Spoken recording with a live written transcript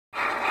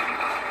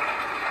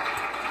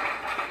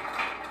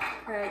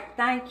Great,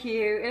 thank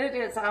you. It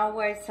is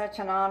always such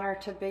an honor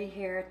to be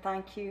here.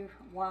 Thank you,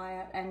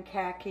 Wyatt and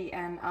Khaki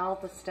and all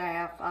the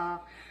staff.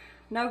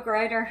 No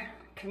greater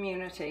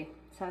community,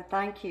 so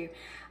thank you.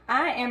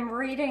 I am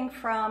reading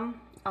from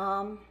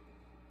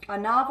a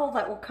novel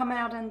that will come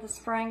out in the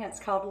spring. It's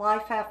called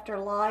Life After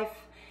Life,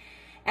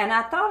 and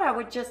I thought I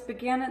would just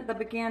begin at the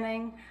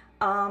beginning.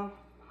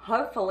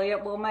 Hopefully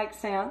it will make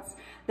sense.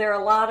 There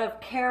are a lot of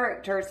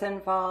characters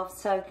involved,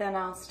 so then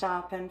I'll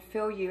stop and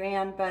fill you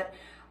in, but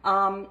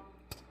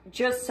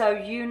just so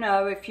you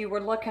know, if you were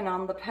looking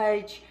on the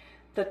page,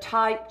 the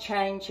type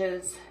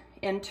changes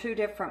in two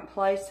different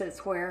places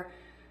where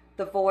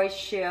the voice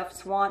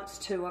shifts, once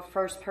to a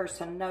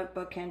first-person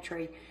notebook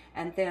entry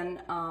and then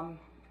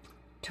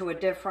to a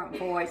different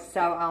voice,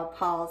 so I'll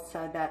pause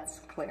so that's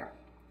clear.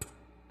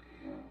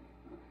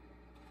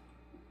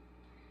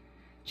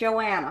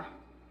 Joanna.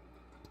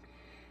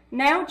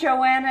 Now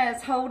Joanna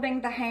is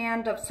holding the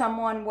hand of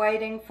someone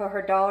waiting for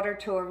her daughter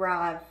to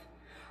arrive.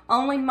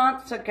 Only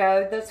months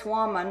ago, this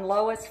woman,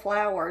 Lois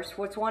Flowers,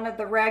 was one of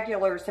the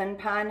regulars in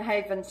Pine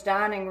Haven's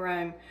dining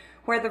room,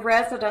 where the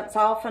residents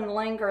often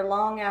linger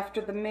long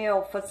after the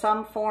meal for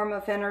some form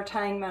of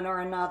entertainment or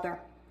another.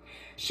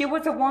 She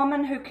was a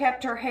woman who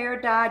kept her hair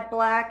dyed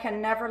black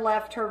and never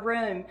left her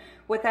room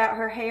without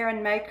her hair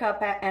and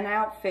makeup and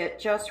outfit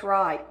just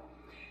right.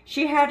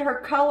 She had her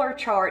color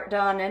chart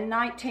done in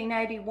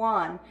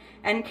 1981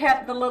 and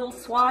kept the little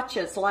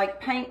swatches like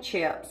paint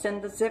chips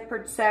in the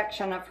zippered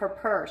section of her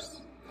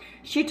purse.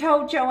 She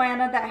told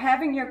Joanna that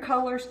having your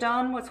colors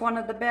done was one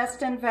of the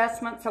best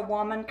investments a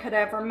woman could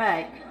ever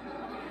make.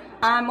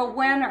 I'm a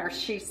winner,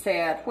 she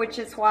said, which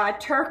is why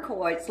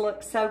turquoise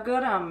looks so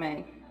good on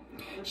me.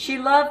 She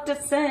loved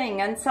to sing,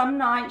 and some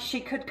nights she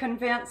could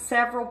convince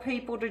several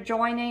people to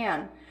join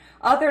in.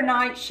 Other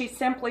nights she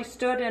simply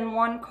stood in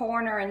one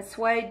corner and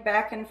swayed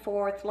back and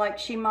forth like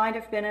she might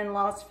have been in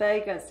Las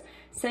Vegas,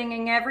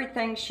 singing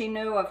everything she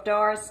knew of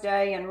Doris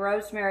Day and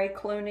Rosemary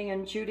Clooney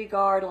and Judy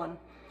Garland.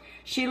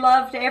 She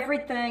loved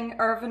everything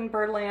Irving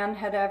Berlin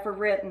had ever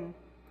written.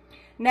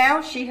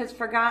 Now she has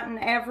forgotten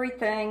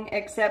everything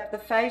except the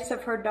face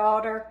of her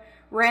daughter,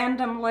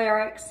 random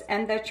lyrics,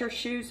 and that your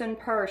shoes and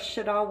purse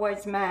should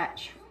always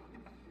match.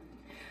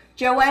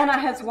 Joanna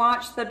has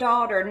watched the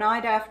daughter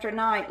night after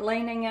night,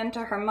 leaning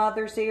into her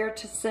mother's ear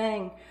to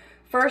sing.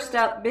 First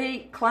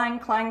upbeat, clang,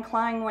 clang,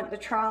 clang went the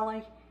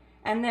trolley,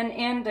 and then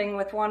ending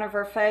with one of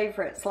her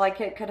favorites,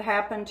 Like It Could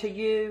Happen to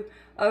You,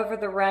 Over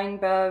the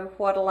Rainbow,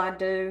 What'll I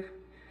Do?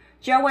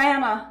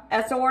 Joanna,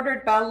 as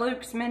ordered by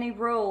Luke's many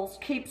rules,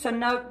 keeps a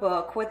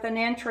notebook with an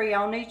entry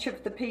on each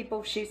of the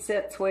people she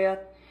sits with.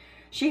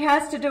 She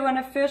has to do an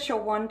official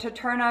one to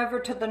turn over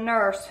to the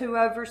nurse who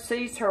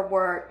oversees her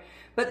work,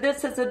 but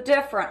this is a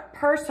different,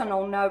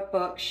 personal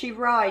notebook she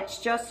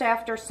writes just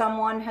after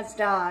someone has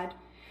died.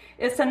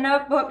 It's a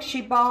notebook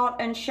she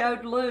bought and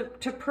showed Luke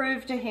to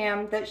prove to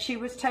him that she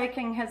was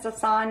taking his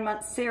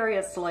assignment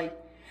seriously.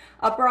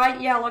 A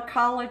bright yellow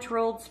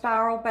college-ruled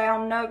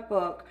spiral-bound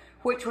notebook,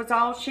 which was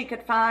all she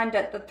could find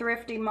at the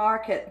thrifty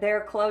market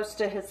there close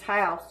to his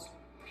house.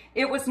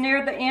 It was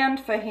near the end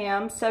for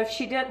him, so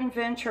she didn't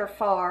venture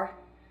far.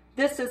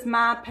 This is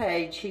my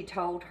page, he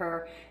told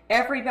her.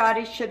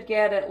 Everybody should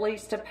get at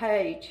least a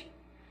page.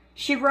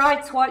 She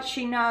writes what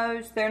she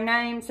knows, their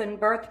names and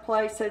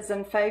birthplaces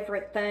and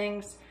favorite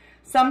things.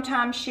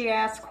 Sometimes she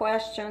asks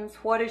questions.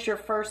 What is your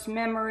first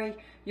memory,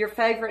 your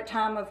favorite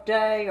time of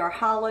day or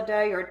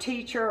holiday or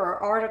teacher or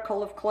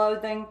article of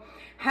clothing?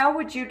 How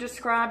would you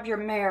describe your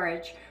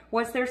marriage?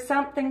 Was there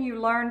something you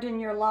learned in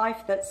your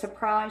life that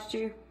surprised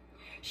you?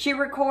 She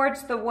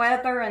records the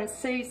weather and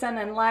season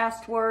and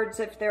last words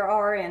if there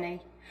are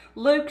any.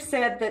 Luke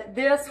said that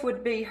this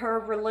would be her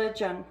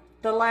religion,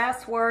 the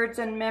last words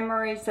and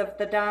memories of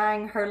the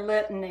dying, her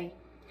litany.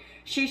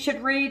 She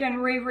should read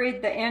and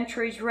reread the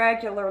entries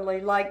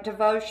regularly like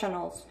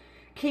devotionals.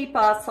 Keep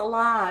us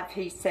alive,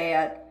 he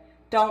said.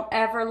 Don't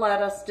ever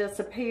let us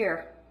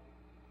disappear.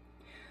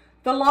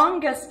 The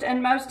longest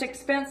and most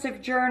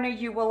expensive journey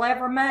you will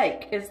ever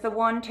make is the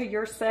one to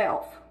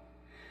yourself.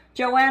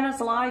 Joanna's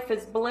life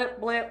is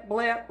blip, blip,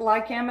 blip,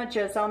 like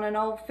images on an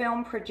old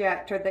film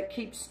projector that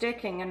keeps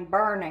sticking and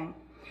burning.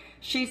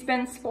 She's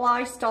been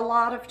spliced a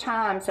lot of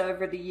times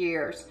over the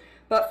years,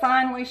 but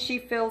finally she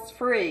feels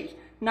free.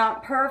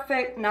 Not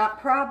perfect, not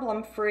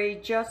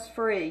problem-free, just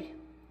free.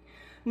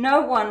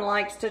 No one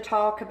likes to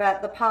talk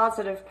about the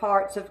positive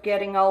parts of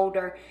getting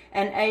older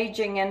and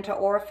aging into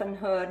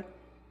orphanhood.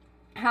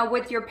 How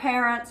with your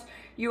parents,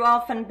 you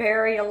often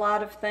bury a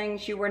lot of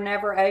things you were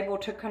never able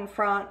to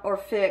confront or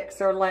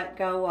fix or let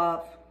go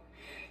of.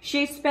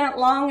 She spent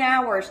long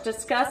hours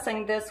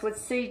discussing this with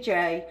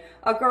CJ,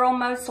 a girl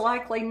most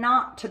likely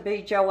not to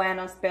be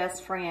Joanna's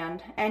best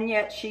friend, and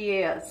yet she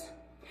is.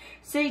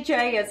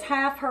 CJ is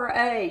half her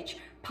age,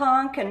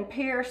 punk and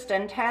pierced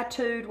and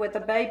tattooed with a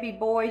baby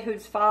boy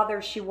whose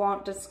father she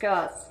won't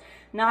discuss,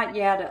 not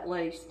yet at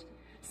least.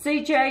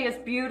 CJ is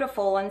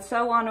beautiful and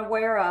so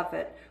unaware of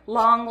it.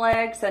 Long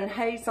legs and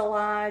hazel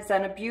eyes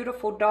and a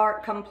beautiful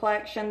dark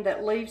complexion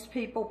that leaves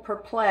people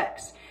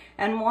perplexed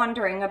and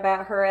wondering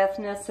about her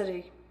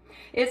ethnicity.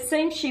 It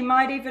seems she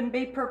might even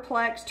be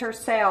perplexed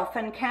herself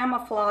and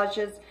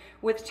camouflages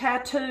with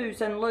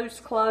tattoos and loose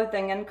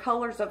clothing and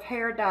colors of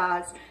hair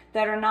dyes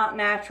that are not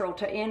natural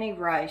to any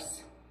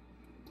race.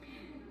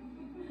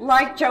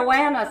 Like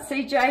Joanna,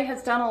 CJ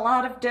has done a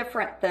lot of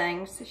different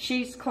things.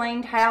 She's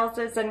cleaned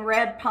houses and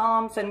read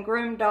palms and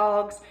groomed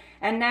dogs,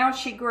 and now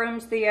she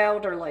grooms the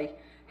elderly,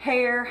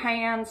 hair,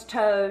 hands,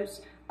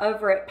 toes,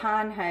 over at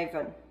Pine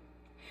Haven.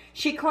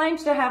 She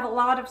claims to have a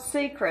lot of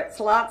secrets,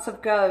 lots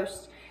of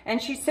ghosts,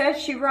 and she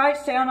says she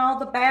writes down all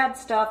the bad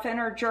stuff in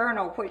her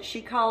journal, which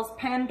she calls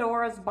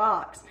Pandora's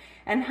box,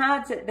 and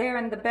hides it there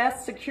in the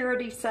best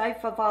security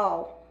safe of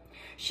all.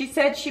 She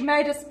said she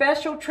made a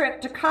special trip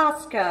to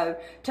Costco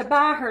to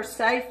buy her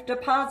safe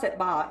deposit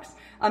box,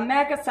 a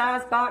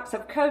mega-sized box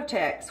of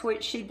Kotex,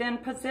 which she then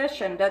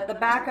positioned at the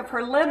back of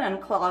her linen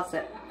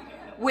closet,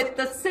 with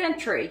the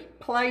sentry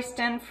placed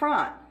in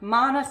front,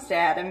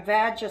 Monistat and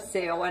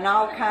Vagisil and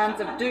all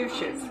kinds of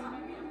douches.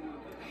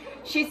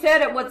 She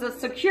said it was a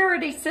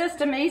security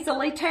system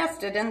easily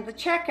tested in the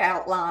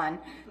checkout line,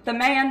 the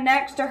man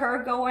next to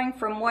her going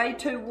from way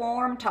too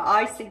warm to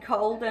icy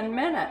cold in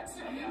minutes.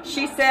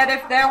 She said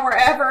if there were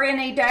ever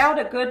any doubt,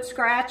 a good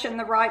scratch in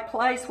the right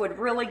place would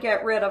really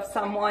get rid of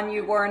someone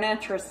you weren't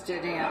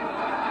interested in.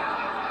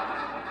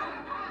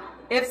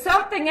 If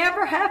something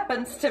ever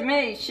happens to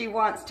me, she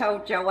once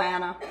told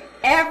Joanna,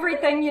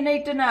 everything you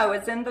need to know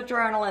is in the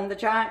journal in the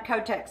giant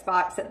Kotex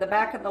box at the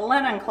back of the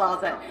linen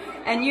closet,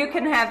 and you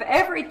can have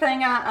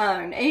everything I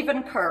own,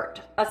 even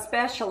Kurt,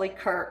 especially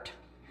Kurt.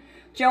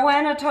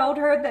 Joanna told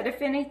her that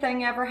if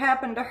anything ever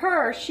happened to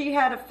her, she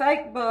had a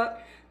fake book,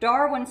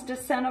 Darwin's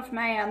Descent of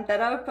Man,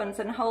 that opens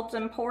and holds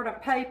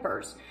important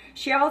papers.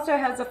 She also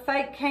has a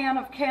fake can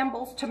of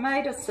Campbell's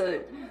tomato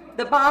soup.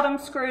 The bottom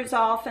screws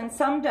off, and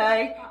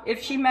someday,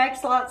 if she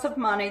makes lots of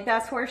money,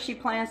 that's where she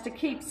plans to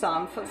keep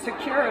some for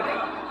security.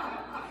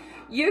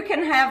 You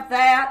can have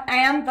that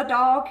and the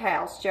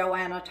doghouse,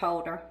 Joanna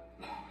told her.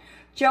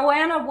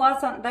 Joanna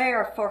wasn't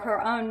there for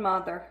her own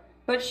mother,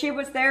 but she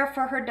was there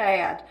for her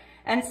dad,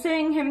 and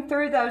seeing him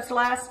through those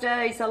last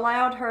days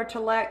allowed her to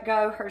let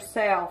go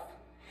herself.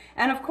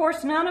 And of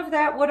course, none of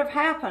that would have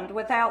happened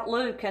without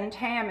Luke and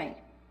Tammy.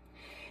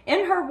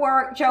 In her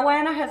work,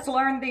 Joanna has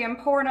learned the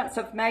importance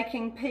of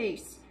making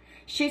peace.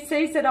 She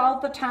sees it all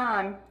the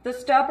time, the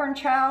stubborn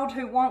child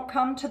who won't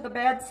come to the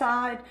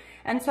bedside,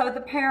 and so the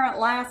parent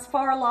lasts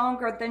far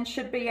longer than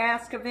should be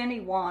asked of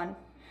anyone.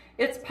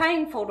 It's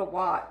painful to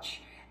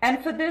watch,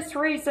 and for this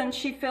reason,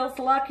 she feels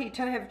lucky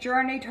to have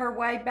journeyed her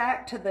way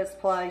back to this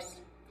place.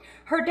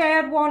 Her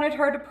dad wanted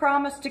her to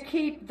promise to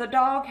keep the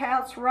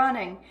doghouse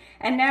running,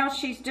 and now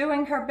she's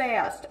doing her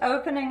best,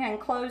 opening and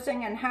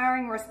closing and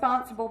hiring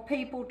responsible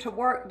people to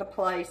work the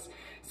place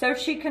so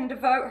she can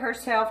devote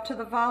herself to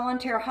the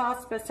volunteer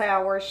hospice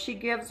hours she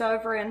gives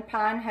over in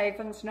Pine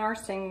Haven's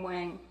nursing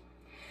wing.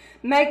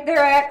 Make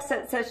their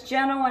exits as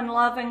gentle and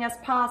loving as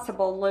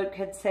possible, Luke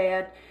had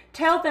said.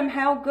 Tell them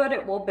how good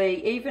it will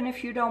be, even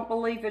if you don't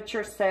believe it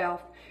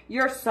yourself.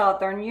 You're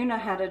Southern, you know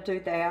how to do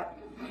that.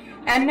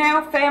 And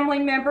now family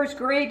members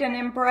greet and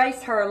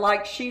embrace her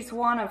like she's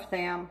one of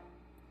them.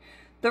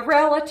 The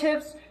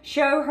relatives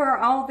show her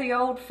all the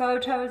old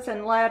photos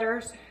and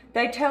letters.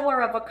 They tell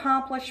her of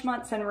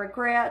accomplishments and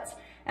regrets,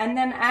 and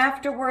then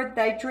afterward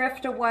they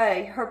drift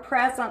away, her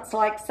presence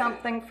like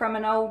something from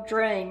an old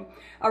dream,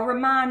 a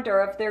reminder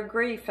of their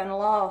grief and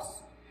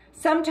loss.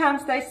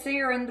 Sometimes they see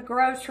her in the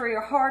grocery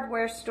or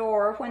hardware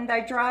store, or when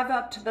they drive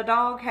up to the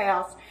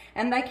doghouse,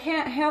 and they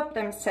can't help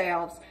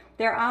themselves.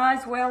 Their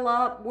eyes well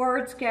up,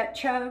 words get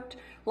choked.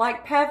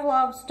 Like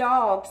Pavlov's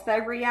dogs, they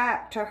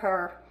react to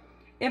her.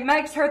 It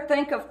makes her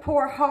think of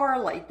poor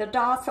Harley, the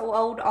docile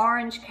old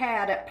orange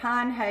cat at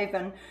Pine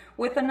Haven,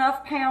 with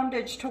enough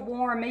poundage to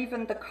warm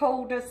even the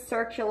coldest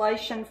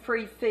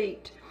circulation-free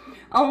feet.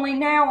 Only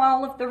now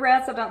all of the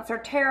residents are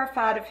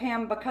terrified of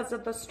him because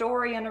of the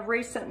story in a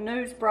recent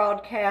news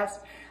broadcast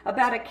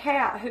about a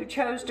cat who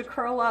chose to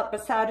curl up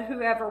beside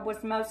whoever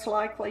was most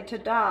likely to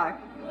die.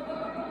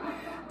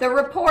 The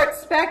report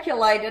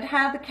speculated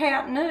how the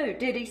cat knew.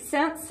 Did he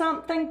sense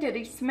something? Did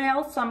he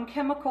smell some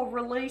chemical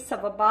release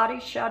of a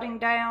body shutting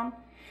down?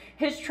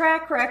 His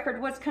track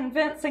record was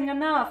convincing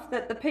enough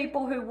that the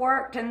people who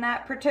worked in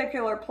that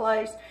particular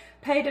place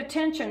paid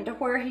attention to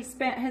where he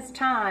spent his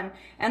time,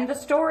 and the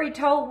story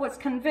told was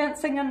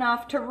convincing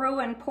enough to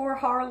ruin poor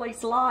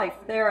Harley's life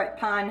there at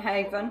Pine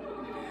Haven.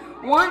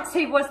 Once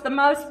he was the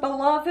most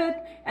beloved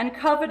and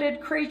coveted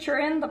creature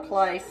in the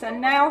place, and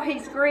now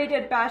he's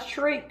greeted by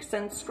shrieks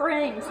and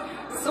screams,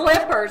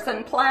 slippers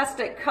and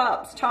plastic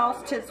cups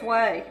tossed his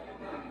way.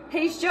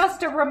 He's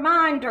just a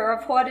reminder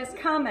of what is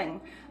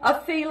coming, a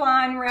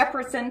feline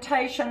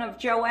representation of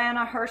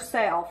Joanna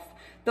herself,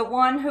 the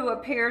one who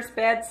appears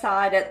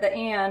bedside at the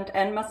end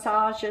and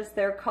massages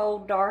their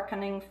cold,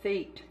 darkening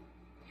feet.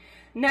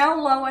 Now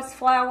Lois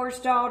Flower's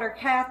daughter,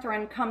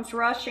 Catherine, comes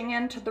rushing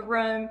into the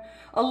room,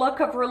 a look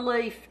of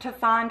relief to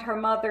find her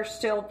mother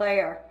still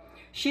there.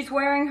 She's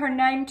wearing her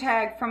name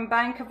tag from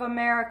Bank of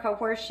America,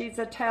 where she's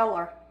a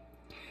teller.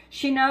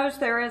 She knows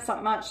there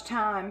isn't much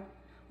time.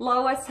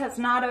 Lois has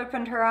not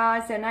opened her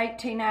eyes in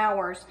 18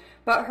 hours,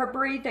 but her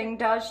breathing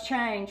does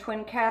change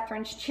when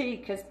Catherine's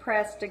cheek is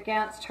pressed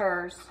against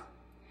hers.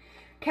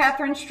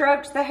 Catherine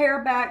strokes the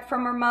hair back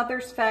from her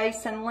mother's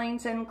face and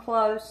leans in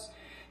close.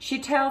 She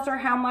tells her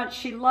how much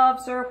she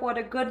loves her, what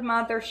a good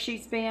mother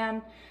she's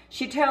been.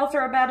 She tells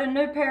her about a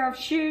new pair of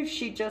shoes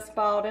she just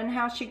bought and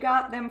how she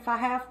got them for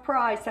half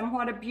price and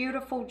what a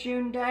beautiful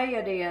June day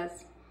it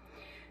is.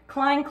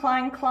 Clang,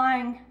 clang,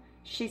 clang,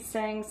 she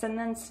sings and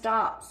then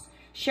stops,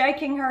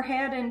 shaking her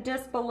head in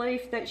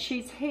disbelief that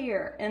she's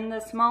here in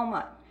this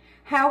moment.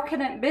 How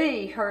can it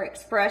be, her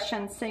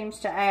expression seems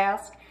to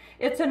ask.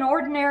 It's an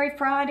ordinary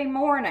Friday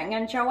morning,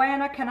 and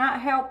Joanna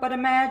cannot help but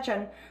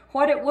imagine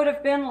what it would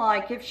have been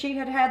like if she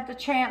had had the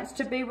chance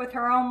to be with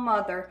her own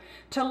mother,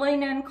 to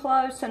lean in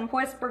close and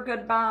whisper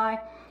goodbye.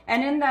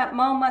 And in that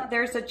moment,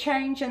 there's a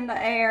change in the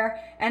air,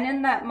 and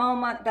in that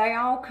moment, they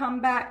all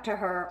come back to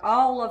her,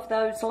 all of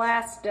those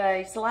last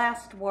days,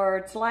 last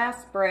words,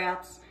 last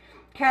breaths.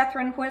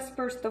 Catherine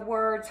whispers the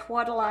words,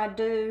 "What'll I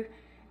do?"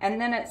 And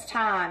then it's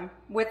time.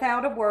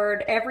 Without a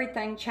word,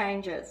 everything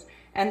changes,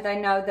 and they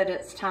know that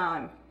it's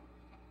time.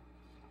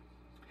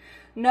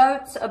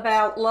 Notes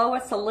about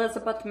Lois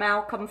Elizabeth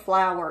Malcolm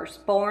Flowers,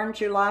 born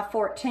July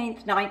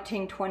 14,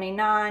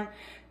 1929,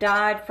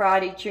 died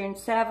Friday, June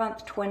 7,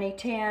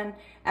 2010,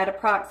 at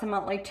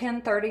approximately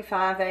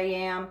 10:35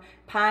 a.m.,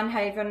 Pine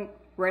Haven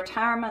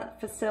Retirement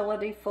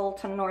Facility,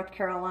 Fulton, North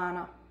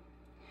Carolina.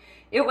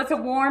 It was a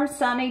warm,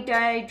 sunny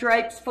day,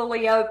 drapes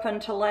fully open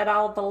to let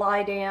all the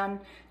light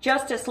in,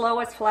 just as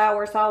Lois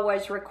Flowers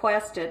always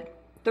requested.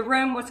 The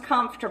room was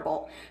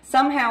comfortable.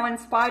 Somehow, in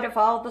spite of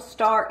all the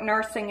stark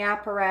nursing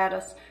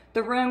apparatus,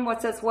 the room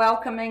was as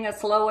welcoming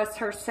as Lois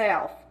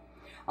herself.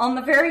 On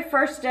the very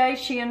first day,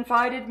 she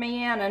invited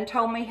me in and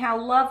told me how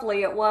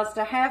lovely it was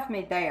to have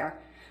me there.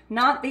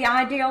 Not the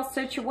ideal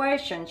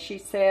situation, she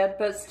said,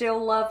 but still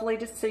lovely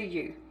to see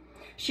you.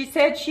 She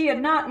said she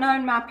had not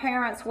known my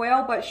parents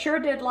well, but sure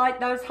did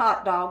like those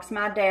hot dogs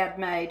my dad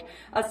made,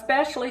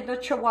 especially the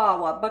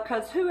Chihuahua,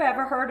 because who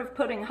ever heard of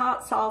putting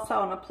hot sauce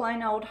on a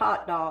plain old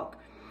hot dog?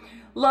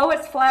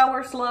 Lois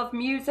Flowers loved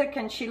music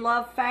and she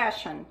loved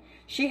fashion.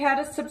 She had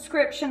a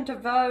subscription to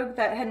Vogue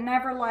that had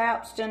never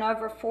lapsed in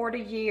over 40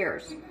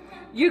 years.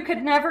 You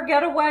could never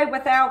get away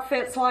with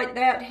outfits like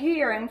that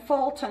here in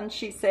Fulton,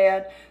 she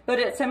said, but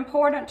it's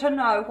important to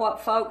know what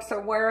folks are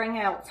wearing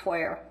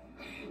elsewhere.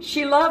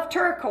 She loved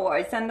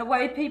turquoise and the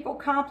way people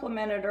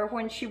complimented her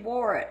when she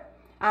wore it.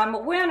 "I'm a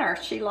winner,"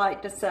 she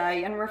liked to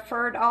say, and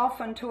referred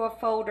often to a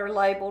folder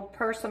labeled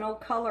Personal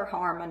Color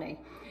Harmony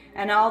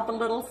and all the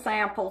little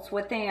samples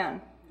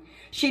within.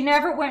 She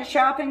never went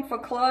shopping for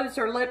clothes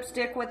or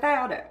lipstick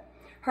without it.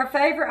 Her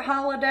favorite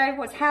holiday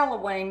was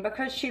Halloween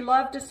because she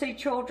loved to see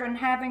children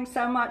having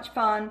so much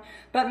fun,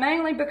 but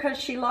mainly because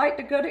she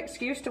liked a good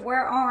excuse to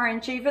wear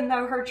orange, even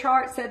though her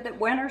chart said that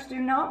winners do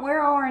not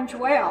wear orange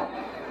well.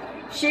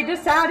 She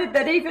decided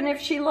that even if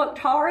she looked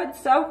horrid,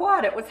 so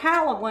what? It was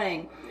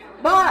Halloween.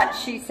 But,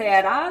 she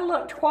said, I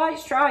looked quite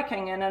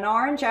striking in an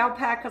orange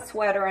alpaca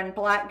sweater and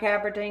black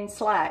gabardine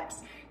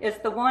slacks. It's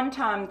the one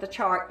time the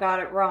chart got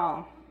it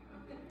wrong.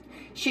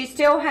 She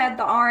still had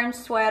the orange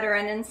sweater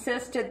and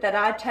insisted that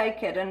I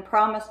take it and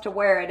promised to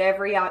wear it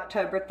every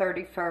October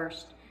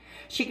 31st.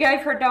 She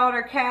gave her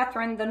daughter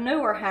Catherine the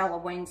newer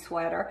Halloween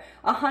sweater,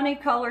 a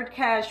honey-colored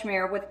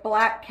cashmere with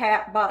black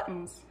cap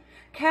buttons.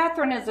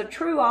 Catherine is a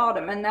true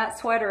autumn, and that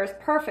sweater is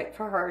perfect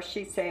for her,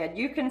 she said.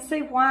 You can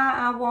see why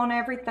I want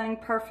everything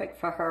perfect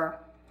for her.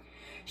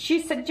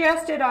 She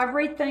suggested I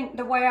rethink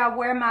the way I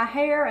wear my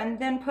hair and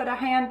then put a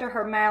hand to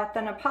her mouth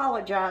and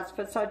apologize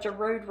for such a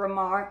rude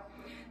remark.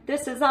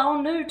 This is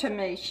all new to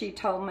me, she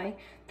told me.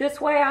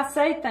 This way I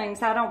say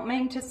things I don't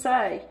mean to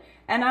say.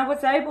 And I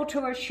was able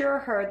to assure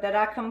her that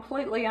I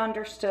completely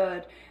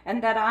understood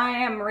and that I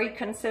am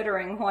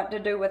reconsidering what to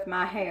do with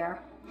my hair.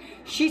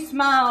 She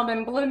smiled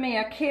and blew me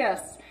a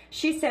kiss.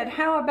 She said,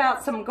 how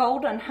about some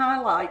golden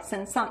highlights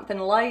and something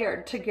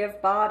layered to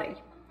give body?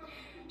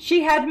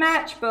 She had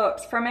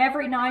matchbooks from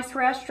every nice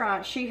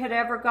restaurant she had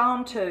ever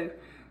gone to.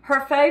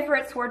 Her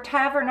favorites were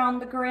Tavern on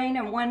the Green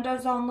and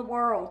Windows on the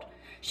World.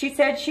 She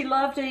said she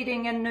loved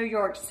eating in New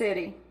York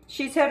City.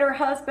 She said her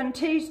husband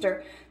teased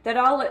her that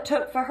all it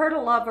took for her to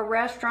love a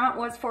restaurant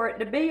was for it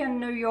to be in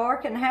New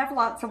York and have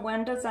lots of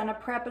windows and a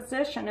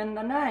preposition in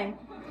the name.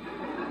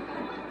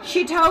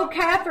 She told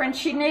Catherine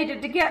she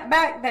needed to get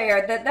back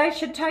there, that they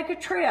should take a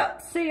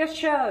trip, see a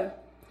show.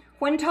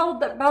 When told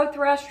that both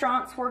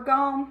restaurants were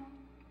gone,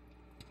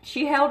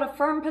 she held a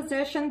firm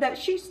position that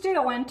she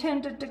still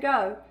intended to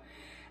go.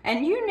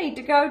 And you need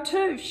to go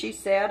too, she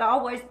said,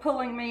 always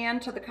pulling me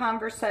into the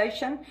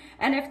conversation.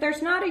 And if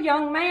there's not a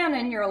young man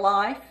in your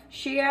life,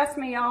 she asked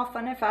me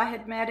often if I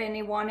had met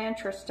anyone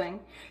interesting.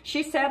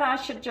 She said I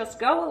should just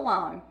go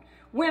alone.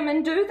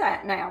 Women do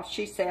that now,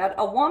 she said.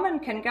 A woman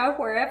can go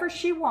wherever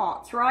she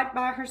wants, right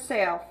by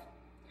herself.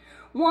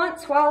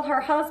 Once, while her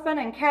husband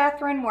and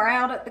Catherine were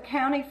out at the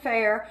county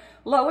fair,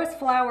 Lois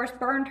Flowers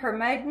burned her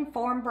maiden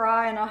form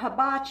bra in a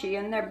hibachi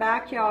in their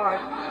backyard.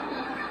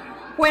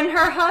 When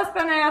her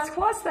husband asked,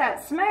 "What's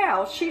that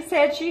smell?" she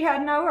said she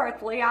had no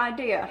earthly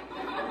idea.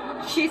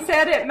 She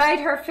said it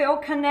made her feel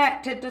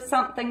connected to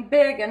something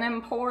big and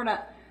important,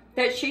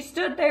 that she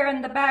stood there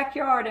in the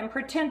backyard and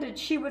pretended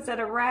she was at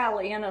a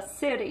rally in a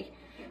city.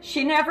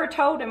 She never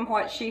told him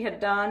what she had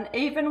done,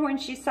 even when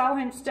she saw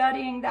him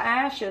studying the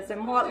ashes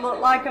in what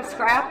looked like a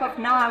scrap of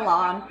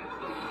nylon.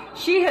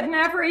 She had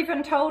never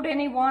even told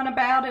anyone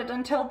about it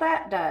until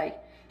that day.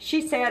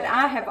 She said,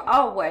 "I have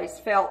always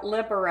felt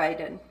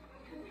liberated."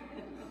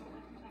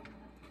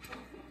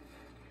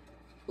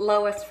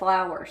 Lois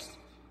Flowers.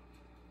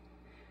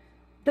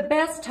 The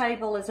best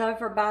table is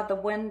over by the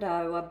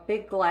window, a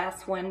big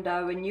glass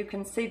window, and you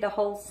can see the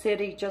whole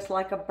city just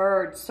like a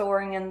bird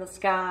soaring in the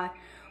sky.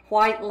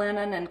 White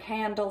linen and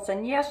candles,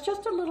 and yes,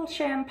 just a little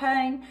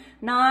champagne,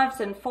 knives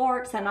and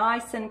forks and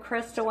ice and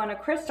crystal, and a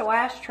crystal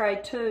ashtray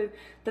too,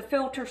 the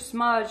filter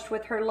smudged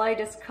with her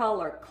latest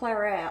color,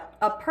 claret,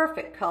 a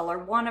perfect color,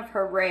 one of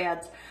her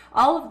reds.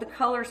 All of the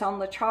colors on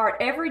the chart,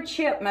 every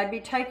chip may be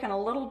taken a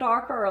little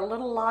darker or a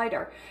little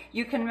lighter.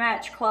 You can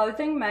match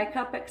clothing,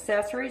 makeup,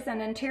 accessories,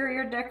 and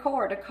interior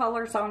decor to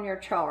colors on your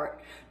chart.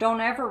 Don't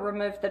ever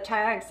remove the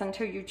tags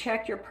until you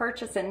check your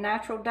purchase in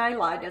natural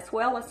daylight as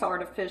well as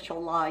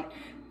artificial light.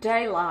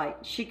 Daylight.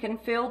 She can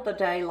feel the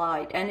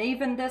daylight, and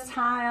even this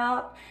high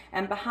up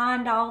and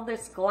behind all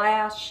this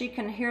glass, she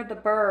can hear the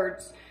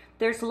birds.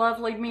 There's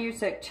lovely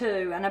music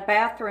too, and a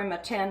bathroom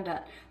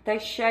attendant. They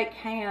shake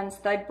hands,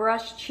 they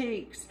brush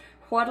cheeks.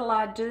 What'll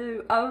I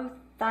do? Oh,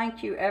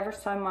 thank you ever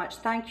so much.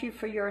 Thank you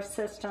for your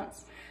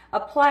assistance.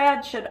 A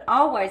plaid should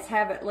always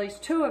have at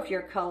least two of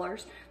your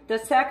colors. The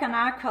second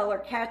eye color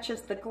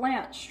catches the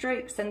glint,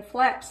 streaks, and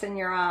flecks in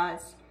your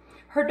eyes.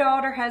 Her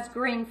daughter has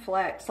green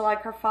flecks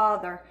like her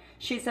father.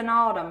 She's an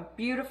autumn,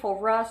 beautiful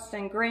rusts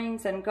and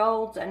greens and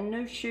golds and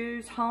new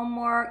shoes,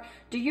 homework.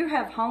 Do you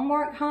have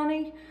homework,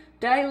 honey?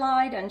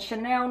 Daylight and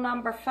Chanel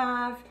number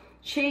 5,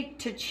 cheek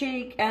to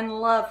cheek and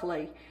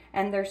lovely.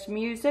 And there's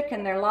music,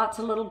 and there are lots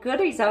of little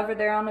goodies over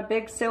there on a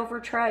big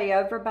silver tray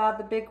over by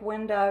the big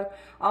window,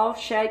 all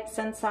shapes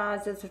and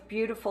sizes of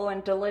beautiful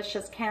and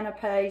delicious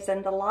canapes,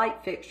 and the light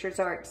fixtures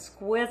are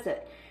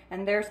exquisite.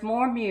 And there's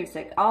more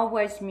music,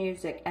 always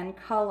music, and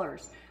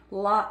colors,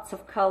 lots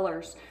of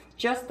colors.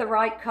 Just the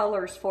right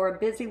colors for a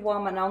busy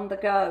woman on the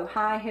go.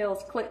 High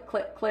heels click,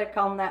 click, click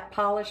on that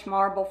polished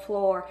marble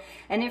floor.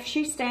 And if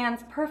she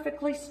stands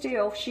perfectly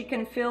still, she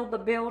can feel the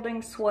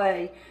building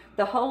sway.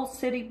 The whole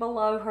city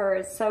below her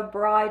is so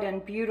bright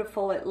and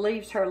beautiful it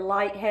leaves her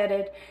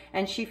lightheaded,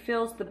 and she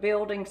feels the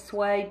building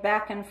sway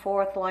back and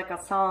forth like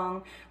a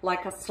song,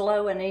 like a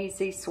slow and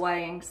easy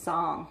swaying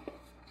song.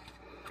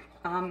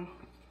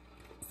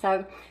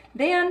 So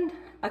then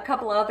a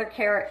couple other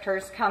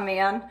characters come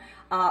in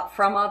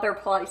from other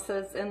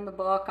places in the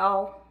book,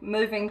 all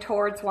moving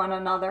towards one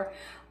another.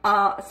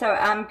 So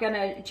I'm going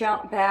to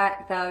jump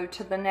back, though,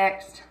 to the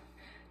next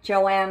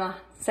Joanna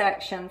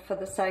section for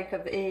the sake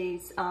of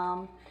ease,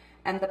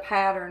 and the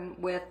pattern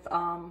with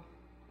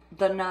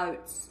the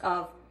notes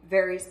of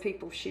various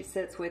people she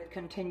sits with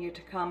continue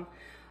to come,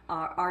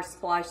 are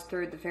spliced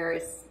through the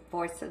various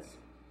voices.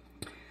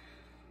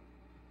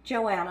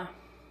 Joanna.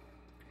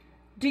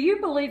 Do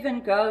you believe in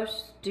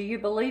ghosts? Do you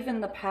believe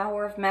in the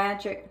power of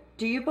magic?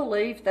 Do you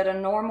believe that a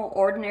normal,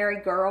 ordinary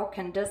girl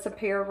can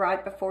disappear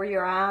right before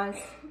your eyes?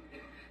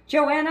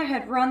 Joanna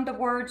had run the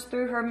words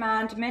through her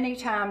mind many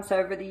times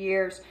over the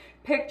years,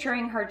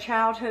 picturing her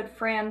childhood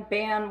friend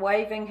Ben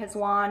waving his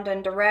wand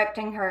and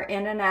directing her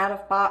in and out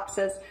of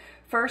boxes,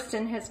 first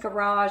in his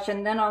garage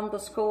and then on the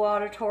school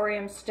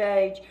auditorium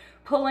stage,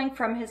 pulling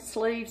from his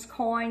sleeves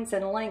coins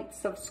and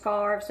lengths of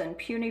scarves and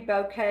puny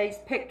bouquets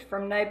picked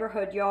from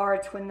neighborhood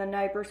yards when the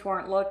neighbors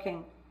weren't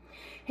looking.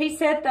 He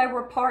said they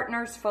were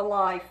partners for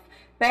life,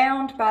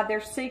 bound by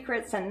their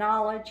secrets and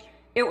knowledge.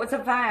 It was a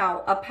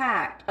vow, a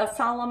pact, a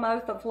solemn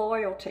oath of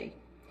loyalty.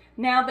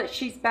 Now that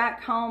she's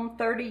back home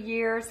 30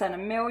 years and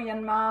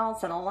 1,000,000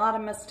 miles and a lot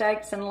of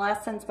mistakes and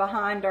lessons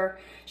behind her,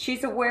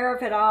 she's aware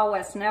of it all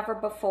as never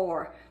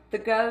before. The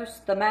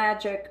ghost, the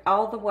magic,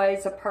 all the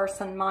ways a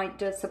person might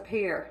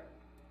disappear.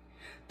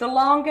 The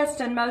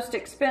longest and most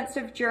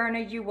expensive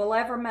journey you will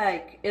ever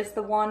make is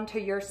the one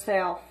to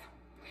yourself.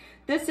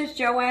 This is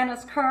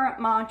Joanna's current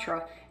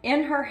mantra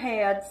in her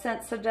head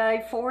since the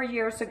day 4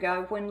 years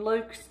ago when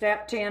Luke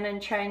stepped in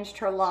and changed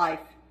her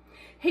life.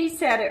 He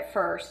said it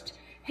first.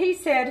 He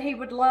said he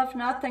would love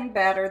nothing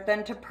better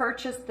than to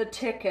purchase the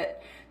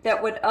ticket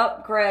that would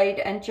upgrade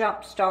and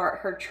jumpstart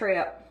her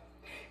trip.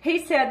 He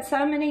said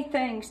so many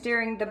things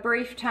during the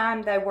brief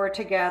time they were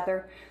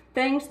together,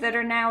 things that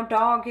are now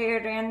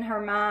dog-eared in her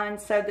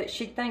mind so that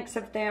she thinks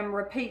of them,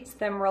 repeats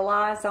them,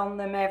 relies on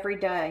them every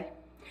day.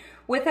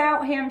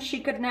 Without him, she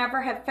could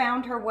never have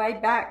found her way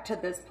back to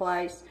this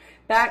place,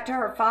 back to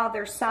her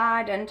father's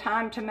side in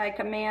time to make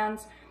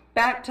amends,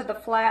 back to the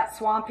flat,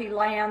 swampy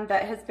land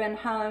that has been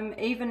home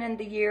even in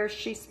the years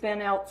she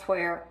spent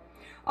elsewhere.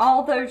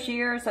 All those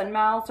years and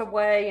miles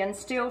away, and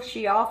still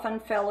she often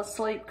fell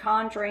asleep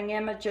conjuring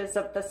images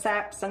of the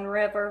Saxon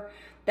River,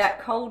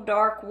 that cold,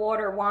 dark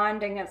water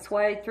winding its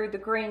way through the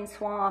green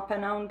swamp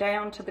and on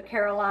down to the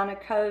Carolina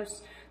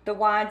coast, the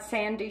wide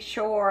sandy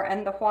shore,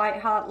 and the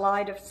white-hot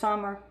light of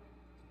summer.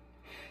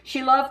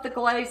 She loved the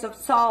glaze of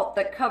salt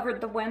that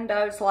covered the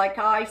windows like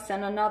ice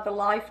in another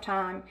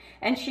lifetime,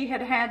 and she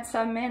had had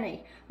so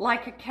many.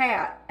 Like a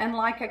cat, and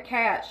like a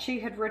cat, she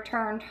had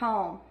returned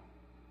home.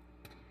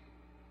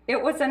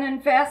 It was an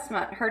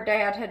investment, her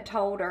dad had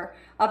told her,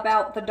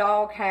 about the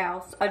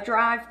doghouse, a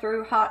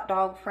drive-through hot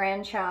dog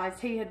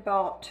franchise he had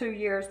bought 2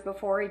 years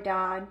before he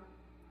died.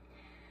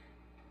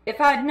 If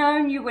I'd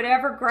known you would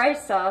ever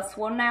grace us,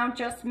 well, now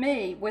just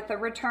me, with a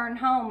return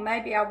home,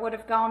 maybe I would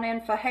have gone in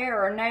for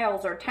hair or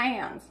nails or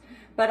tans.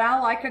 But I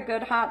like a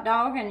good hot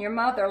dog, and your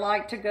mother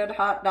liked a good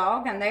hot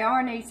dog, and they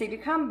aren't easy to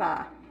come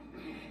by.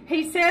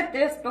 He said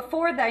this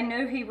before they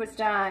knew he was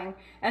dying,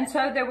 and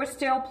so there was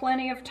still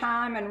plenty of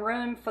time and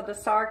room for the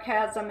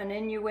sarcasm and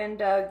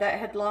innuendo that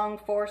had long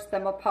forced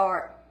them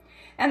apart.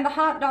 And the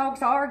hot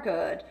dogs are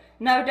good,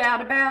 no doubt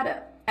about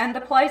it. And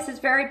the place is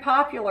very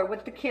popular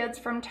with the kids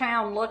from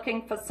town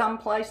looking for some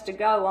place to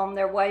go on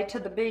their way to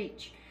the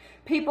beach.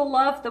 People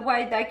love the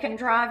way they can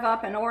drive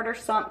up and order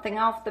something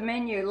off the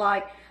menu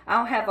like,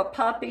 I'll have a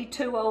puppy,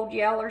 2 old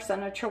yellers,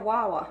 and a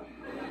chihuahua.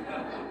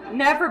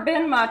 Never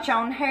been much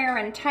on hair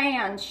and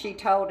tans, she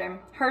told him,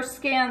 her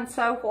skin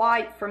so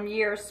white from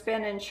years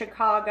spent in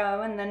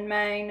Chicago and then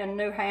Maine and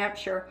New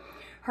Hampshire.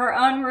 Her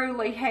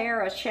unruly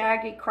hair a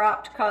shaggy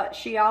cropped cut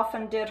she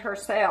often did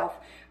herself,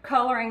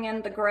 coloring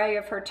in the gray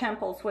of her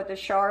temples with a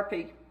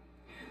Sharpie.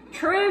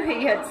 True,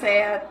 he had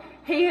said.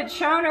 He had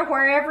shown her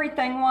where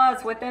everything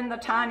was within the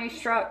tiny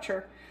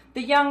structure.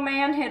 The young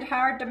man he'd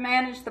hired to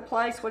manage the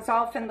place was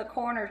off in the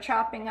corner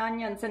chopping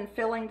onions and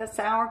filling the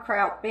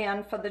sauerkraut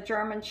bin for the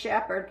German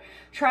Shepherd,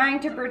 trying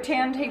to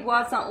pretend he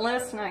wasn't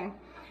listening.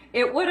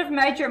 It would have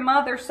made your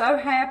mother so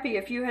happy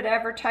if you had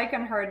ever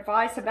taken her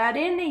advice about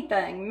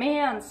anything,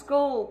 men,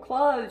 school,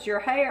 clothes,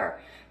 your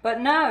hair. But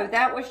no,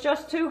 that was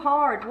just too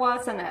hard,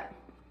 wasn't it?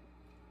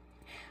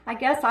 I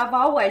guess I've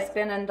always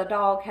been in the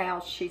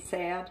doghouse, she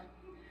said.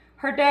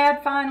 Her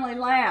dad finally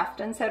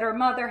laughed and said her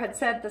mother had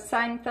said the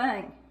same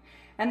thing.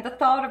 And the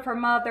thought of her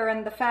mother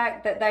and the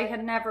fact that they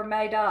had never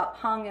made up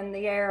hung in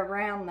the air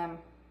around them.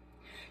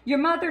 Your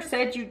mother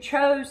said you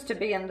chose to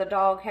be in the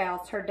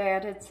doghouse, her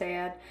dad had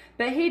said,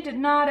 but he did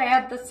not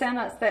add the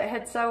sentence that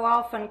had so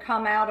often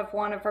come out of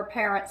one of her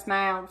parents'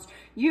 mouths,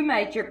 you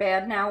made your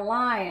bed, now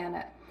lie in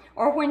it.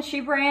 Or when she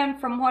ran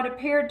from what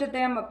appeared to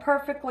them a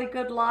perfectly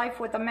good life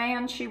with a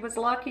man she was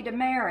lucky to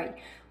marry,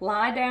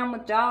 lie down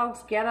with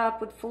dogs, get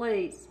up with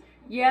fleas.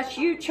 Yes,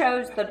 you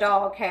chose the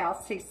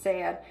doghouse, he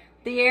said,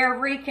 the air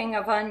reeking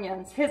of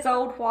onions. His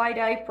old white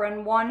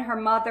apron, one her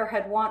mother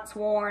had once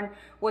worn,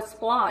 was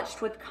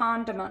splotched with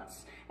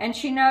condiments, and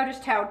she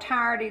noticed how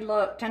tired he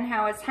looked and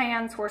how his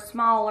hands were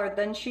smaller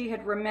than she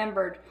had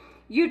remembered.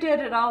 You did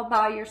it all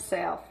by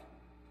yourself.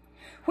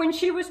 When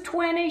she was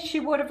 20, she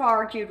would have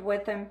argued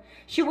with him.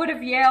 She would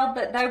have yelled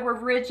that they were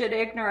rigid,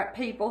 ignorant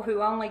people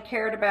who only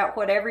cared about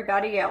what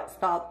everybody else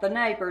thought, the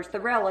neighbors, the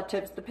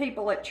relatives, the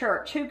people at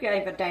church. Who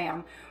gave a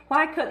damn?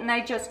 Why couldn't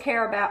they just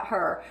care about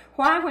her?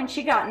 Why, when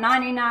she got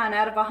 99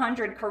 out of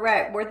 100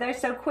 correct, were they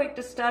so quick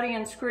to study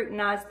and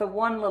scrutinize the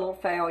one little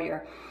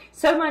failure?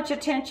 So much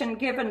attention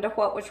given to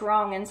what was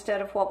wrong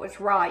instead of what was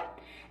right.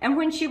 And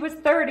when she was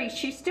 30,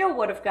 she still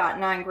would have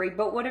gotten angry,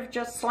 but would have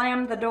just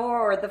slammed the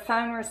door or the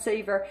phone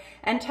receiver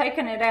and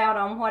taken it out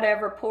on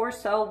whatever poor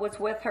soul was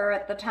with her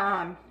at the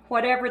time.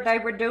 Whatever they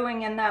were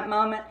doing in that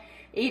moment,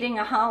 eating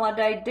a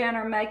holiday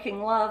dinner,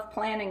 making love,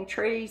 planting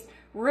trees,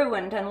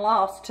 ruined and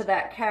lost to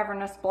that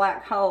cavernous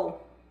black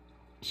hole.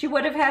 She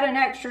would have had an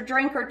extra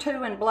drink or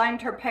two and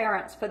blamed her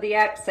parents for the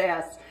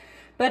excess.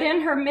 But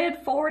in her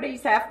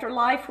mid-40s, after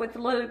life with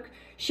Luke,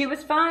 she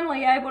was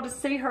finally able to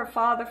see her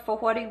father for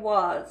what he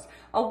was,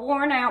 a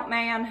worn-out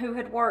man who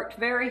had worked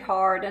very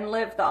hard and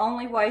lived the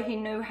only way he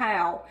knew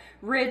how,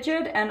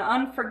 rigid and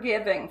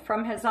unforgiving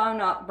from his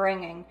own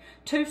upbringing,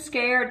 too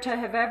scared to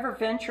have ever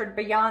ventured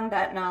beyond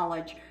that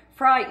knowledge,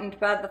 frightened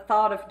by the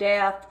thought of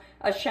death,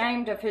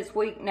 ashamed of his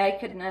weak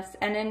nakedness,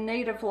 and in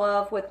need of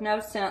love with no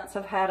sense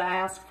of how to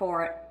ask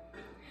for it.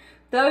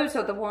 Those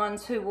are the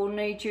ones who will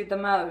need you the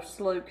most,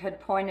 Luke had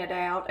pointed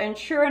out, and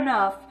sure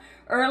enough,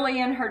 early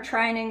in her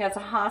training as a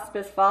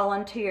hospice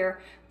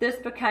volunteer, this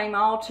became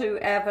all too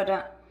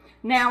evident.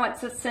 Now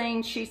it's a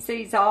scene she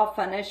sees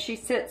often as she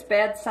sits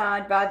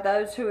bedside by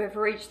those who have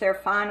reached their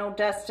final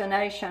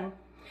destination.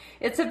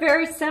 It's a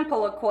very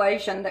simple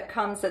equation that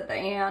comes at the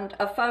end,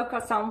 a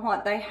focus on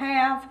what they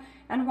have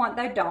and what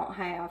they don't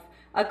have,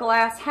 a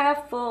glass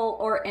half full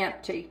or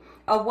empty,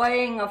 a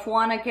weighing of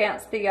one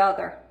against the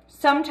other.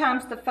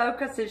 Sometimes the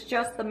focus is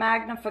just the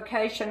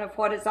magnification of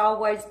what has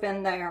always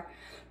been there,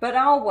 but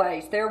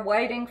always they're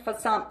waiting for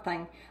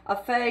something, a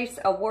face,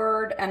 a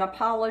word, an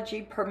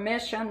apology,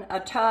 permission, a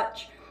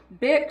touch.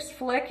 Bix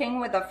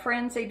flicking with a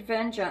frenzied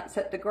vengeance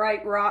at the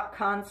great rock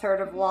concert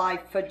of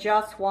life for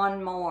just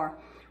one more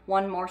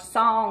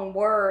song,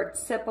 word,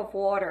 sip of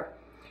water.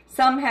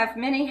 Some have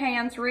many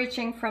hands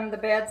reaching from the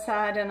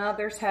bedside and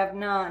others have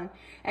none.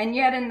 And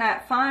yet in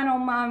that final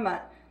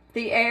moment,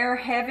 the air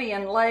heavy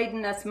and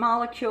laden as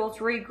molecules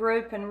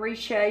regroup and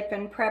reshape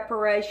in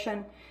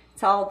preparation,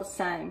 it's all the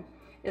same.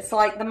 It's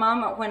like the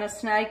moment when a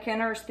snake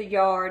enters the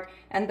yard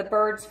and the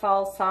birds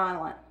fall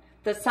silent.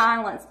 The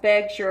silence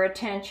begs your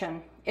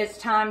attention. It's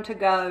time to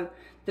go.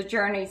 The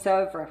journey's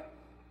over.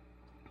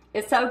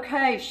 It's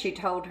okay, she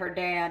told her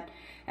dad,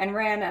 and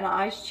ran an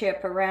ice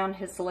chip around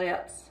his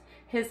lips,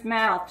 his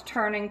mouth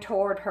turning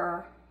toward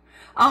her.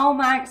 All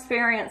my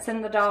experience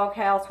in the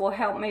doghouse will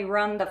help me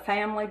run the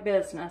family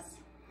business.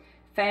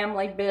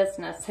 Family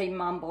business, he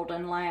mumbled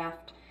and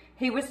laughed.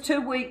 He was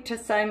too weak to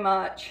say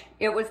much.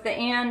 It was the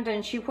end,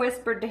 and she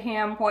whispered to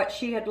him what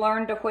she had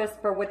learned to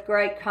whisper with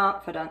great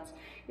confidence.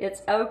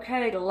 It's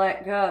okay to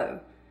let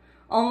go.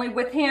 Only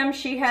with him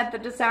she had the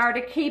desire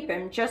to keep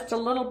him just a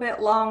little bit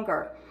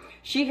longer.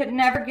 She had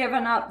never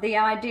given up the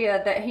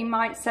idea that he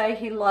might say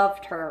he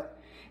loved her.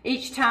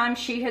 Each time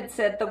she had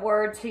said the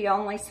words, he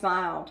only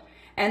smiled.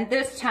 And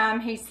this time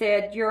he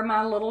said, "You're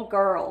my little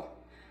girl."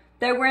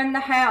 They were in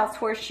the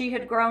house where she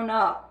had grown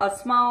up, a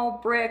small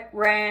brick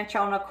ranch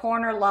on a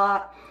corner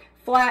lot,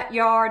 flat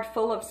yard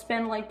full of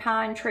spindly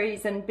pine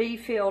trees and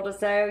bee-filled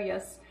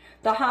azaleas.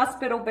 The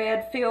hospital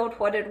bed filled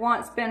what had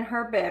once been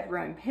her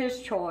bedroom,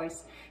 his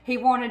choice. He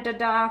wanted to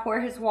die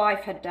where his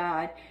wife had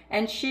died,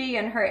 and she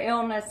in her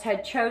illness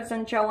had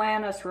chosen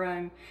Joanna's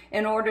room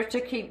in order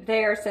to keep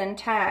theirs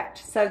intact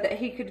so that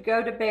he could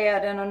go to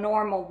bed in a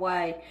normal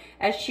way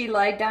as she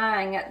lay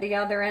dying at the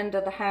other end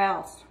of the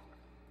house.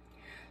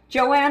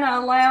 Joanna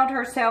allowed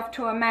herself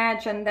to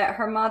imagine that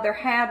her mother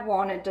had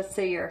wanted to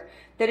see her,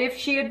 that if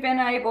she had been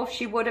able,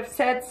 she would have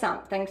said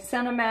something,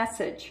 sent a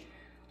message.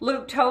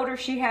 Luke told her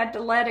she had to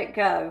let it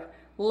go,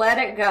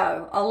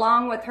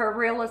 along with her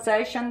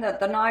realization that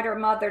the night her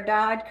mother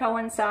died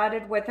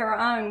coincided with her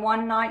own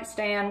one-night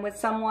stand with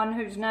someone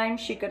whose name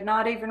she could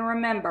not even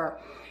remember,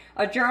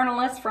 a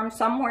journalist from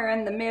somewhere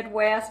in the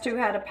Midwest who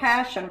had a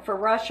passion for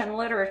Russian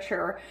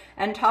literature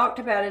and talked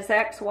about his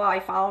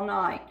ex-wife all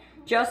night.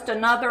 Just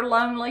another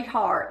lonely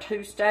heart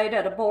who stayed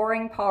at a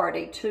boring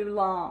party too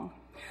long.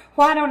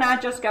 "Why don't I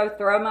just go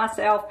throw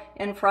myself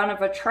in front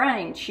of a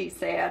train," she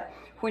said,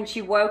 when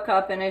she woke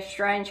up in his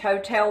strange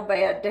hotel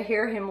bed to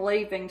hear him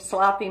leaving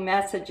sloppy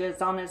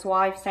messages on his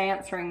wife's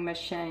answering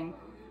machine.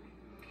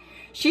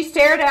 She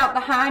stared out the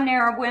high,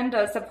 narrow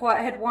windows of what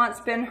had once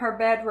been her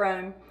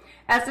bedroom.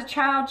 As a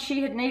child,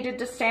 she had needed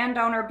to stand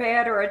on her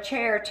bed or a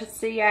chair to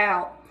see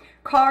out.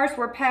 Cars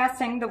were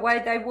passing the way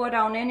they would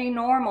on any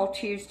normal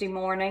Tuesday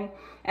morning,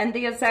 and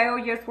the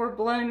azaleas were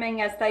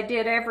blooming as they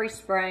did every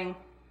spring.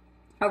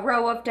 A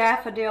row of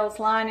daffodils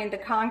lining the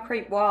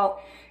concrete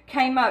walk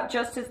came up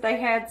just as they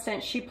had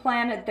since she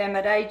planted them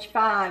at age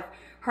 5,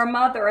 her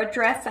mother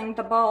addressing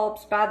the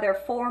bulbs by their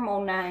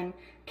formal name,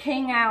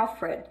 King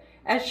Alfred,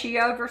 as she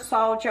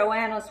oversaw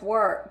Joanna's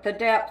work, the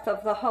depth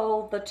of the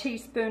hole, the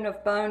teaspoon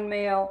of bone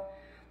meal.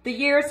 The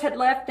years had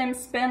left them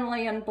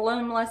spindly and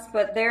bloomless,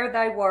 but there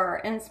they were.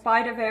 In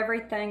spite of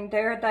everything,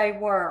 there they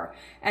were.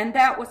 And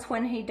that was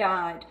when he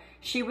died.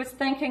 She was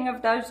thinking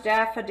of those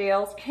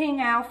daffodils.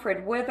 King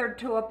Alfred withered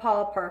to a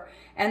pauper,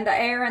 and the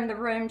air in the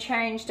room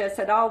changed as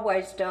it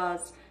always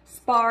does,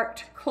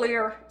 sparked,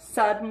 clear,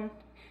 sudden,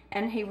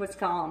 and he was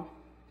gone.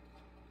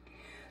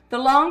 The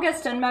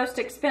longest and most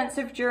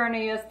expensive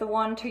journey is the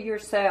one to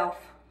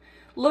yourself.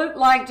 Luke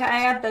liked to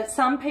add that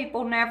some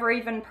people never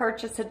even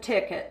purchase a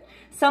ticket.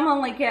 Some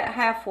only get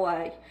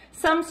halfway.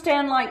 Some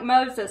stand like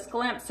Moses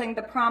glimpsing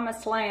the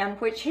promised land,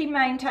 which he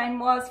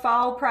maintained was, for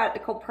all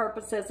practical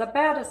purposes,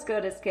 about as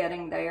good as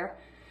getting there.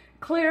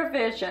 Clear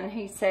vision,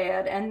 he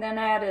said, and then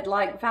added,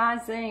 like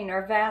Visine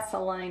or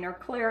Vaseline or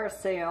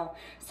Clearasil,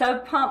 so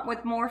pumped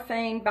with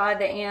morphine by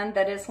the end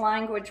that his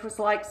language was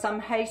like some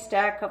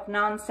haystack of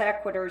non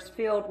sequiturs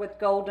filled with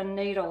golden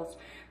needles,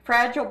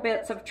 fragile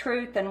bits of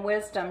truth and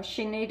wisdom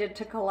she needed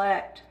to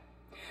collect.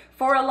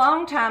 For a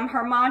long time,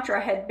 her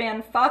mantra had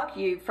been, "Fuck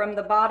you," from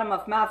the bottom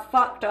of my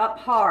fucked up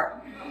heart.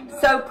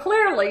 So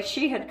clearly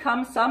she had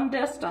come some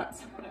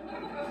distance.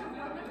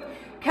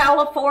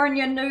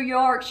 California, New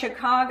York,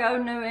 Chicago,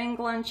 New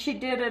England, she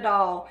did it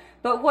all.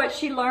 But what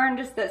she learned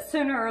is that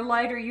sooner or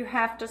later you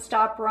have to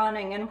stop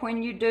running, and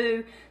when you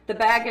do, the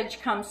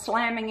baggage comes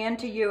slamming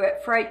into you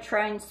at freight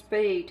train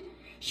speed.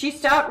 She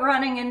stopped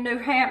running in New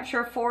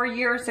Hampshire 4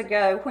 years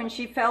ago when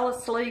she fell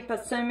asleep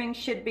assuming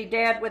she'd be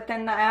dead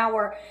within the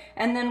hour,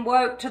 and then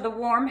woke to the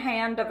warm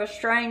hand of a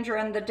stranger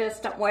and the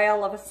distant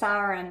wail of a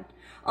siren.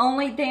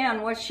 Only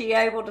then was she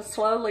able to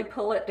slowly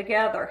pull it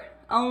together.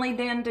 Only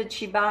then did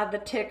she buy the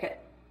ticket.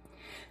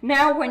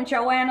 Now when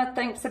Joanna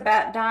thinks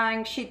about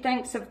dying, she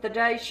thinks of the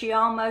day she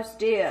almost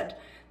did.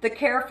 The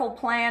careful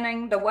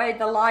planning, the way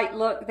the light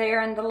looked there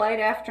in the late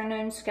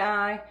afternoon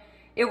sky.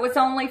 It was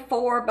only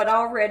 4, but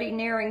already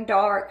nearing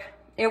dark.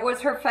 It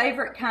was her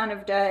favorite kind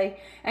of day,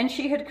 and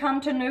she had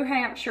come to New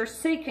Hampshire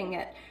seeking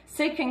it,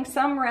 seeking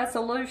some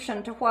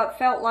resolution to what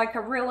felt like a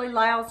really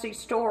lousy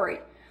story.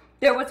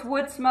 There was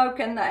wood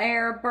smoke in the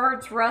air,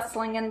 birds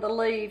rustling in the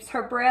leaves,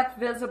 her breath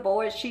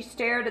visible as she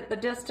stared at the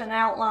distant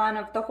outline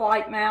of the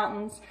White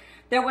Mountains.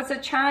 There was a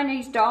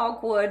Chinese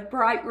dogwood,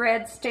 bright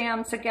red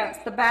stems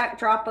against the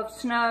backdrop of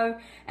snow,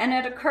 and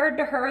it occurred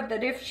to her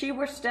that if she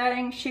were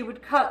staying, she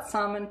would cut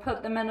some and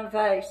put them in a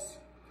vase.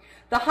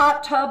 The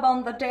hot tub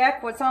on the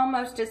deck was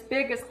almost as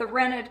big as the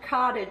rented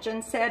cottage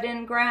and set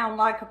in ground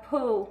like a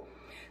pool.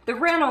 The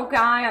rental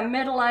guy, a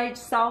middle-aged,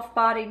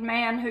 soft-bodied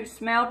man who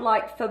smelled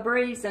like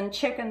Febreze and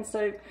chicken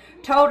soup,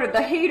 told her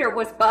the heater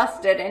was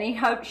busted and he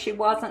hoped she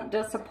wasn't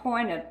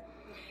disappointed.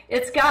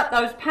 "It's got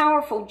those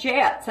powerful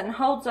jets and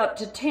holds up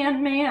to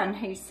 10 men,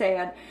 he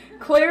said,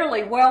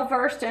 clearly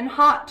well-versed in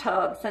hot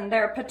tubs and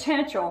their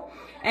potential.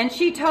 And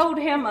she told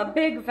him a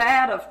big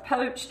vat of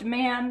poached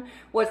men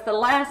was the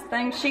last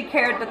thing she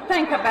cared to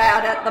think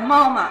about at the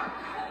moment.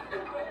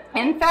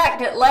 In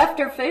fact, it left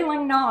her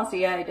feeling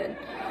nauseated.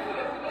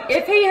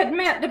 If he had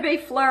meant to be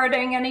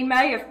flirting, and he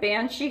may have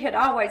been, she had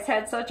always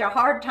had such a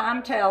hard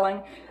time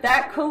telling,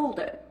 that cooled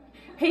it.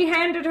 He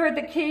handed her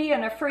the key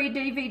and a free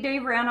DVD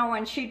rental,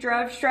 and she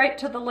drove straight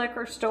to the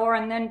liquor store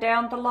and then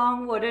down the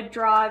long wooded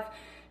drive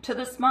to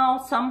the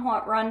small,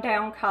 somewhat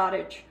run-down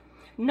cottage.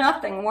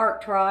 Nothing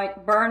worked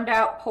right. Burned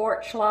out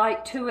porch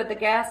light, 2 of the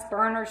gas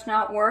burners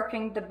not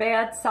working, the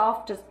bed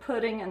soft as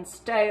pudding and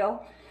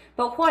stale.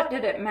 But what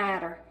did it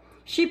matter?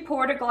 She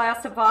poured a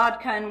glass of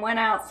vodka and went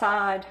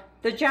outside.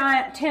 The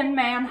giant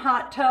 10-man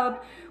hot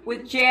tub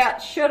with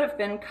jets should have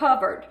been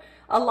covered,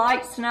 a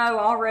light snow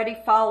already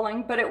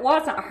falling, but it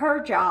wasn't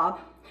her job.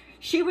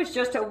 She was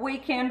just a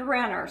weekend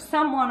renter,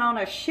 someone on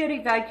a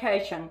shitty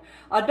vacation,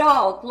 a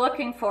dog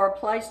looking for a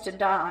place to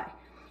die.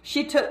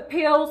 She took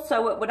pills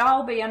so it would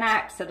all be an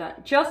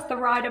accident, just the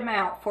right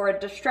amount for a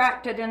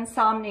distracted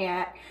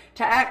insomniac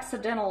to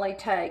accidentally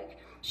take.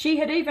 She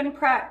had even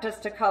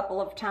practiced a couple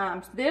of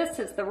times. This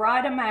is the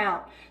right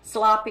amount,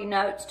 sloppy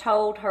notes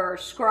told her,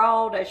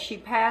 scrawled as she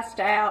passed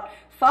out,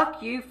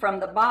 fuck you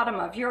from the bottom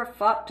of your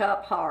fucked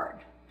up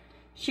heart.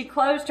 She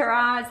closed her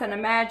eyes and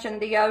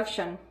imagined the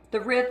ocean,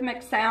 the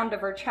rhythmic sound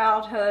of her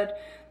childhood,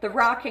 the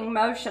rocking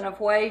motion of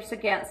waves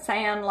against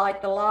sand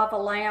like the lava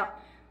lamp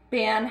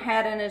Ben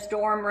had in his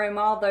dorm room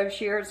all those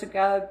years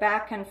ago,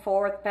 back and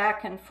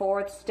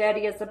forth,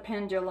 steady as a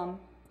pendulum.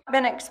 I'd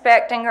been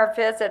expecting her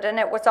visit, and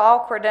it was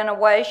awkward in a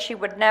way she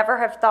would never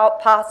have thought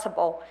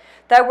possible.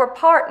 They were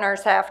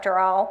partners, after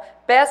all,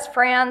 best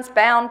friends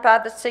bound by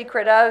the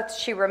secret oaths,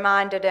 she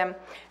reminded him,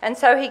 and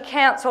so he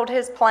canceled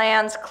his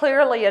plans,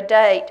 clearly a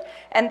date,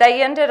 and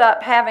they ended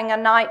up having a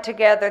night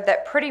together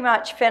that pretty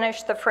much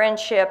finished the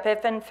friendship,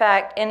 if in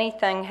fact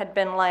anything had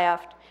been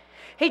left.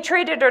 He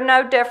treated her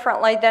no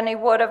differently than he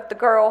would of the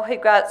girl who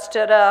got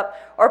stood up,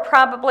 or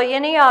probably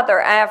any other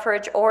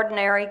average,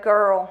 ordinary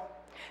girl.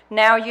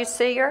 Now you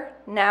see her,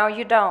 now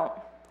you don't.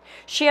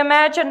 She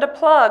imagined a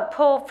plug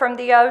pulled from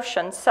the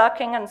ocean,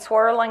 sucking and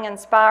swirling and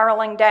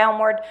spiraling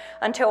downward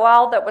until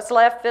all that was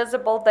left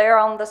visible there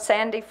on the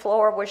sandy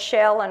floor was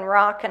shell and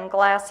rock and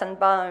glass and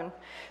bone.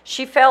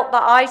 She felt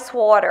the ice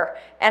water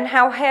and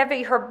how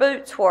heavy her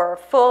boots were,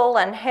 full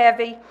and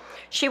heavy.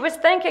 She was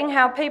thinking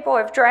how people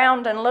have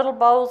drowned in little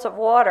bowls of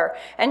water,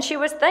 and she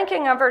was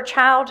thinking of her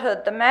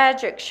childhood, the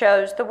magic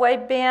shows, the way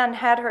Ben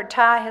had her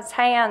tie his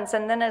hands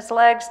and then his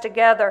legs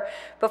together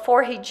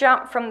before he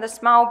jumped from the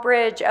small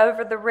bridge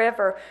over the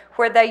river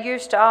where they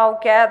used to all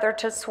gather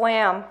to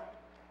swim.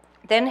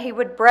 Then he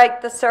would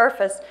break the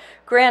surface,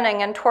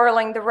 grinning and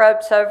twirling the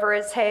ropes over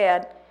his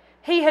head.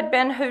 He had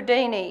been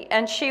Houdini,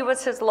 and she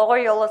was his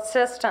loyal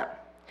assistant.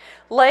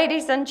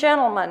 Ladies and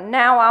gentlemen,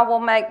 now I will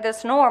make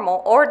this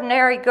normal,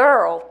 ordinary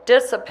girl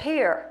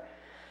disappear.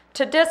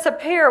 To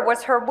disappear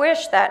was her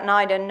wish that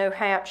night in New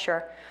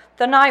Hampshire.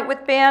 The night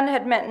with Ben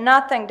had meant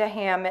nothing to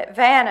him. It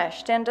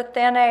vanished into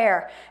thin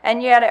air,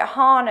 and yet it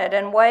haunted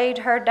and weighed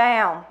her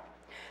down.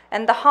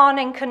 And the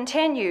haunting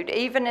continued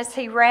even as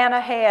he ran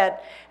ahead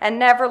and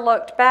never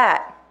looked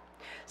back.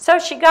 So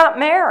she got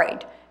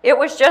married. It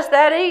was just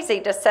that easy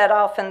to set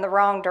off in the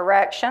wrong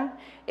direction.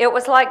 It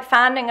was like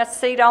finding a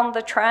seat on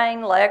the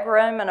train,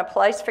 legroom, and a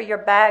place for your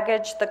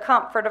baggage, the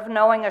comfort of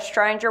knowing a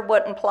stranger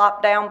wouldn't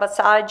plop down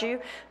beside you.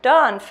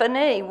 Done,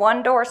 fini,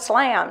 one door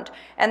slammed,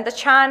 and the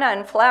china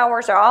and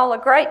flowers are all a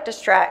great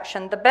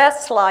distraction, the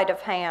best sleight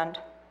of hand.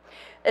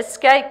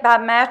 Escape by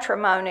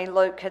matrimony,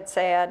 Luke had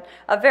said,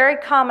 a very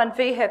common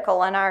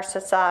vehicle in our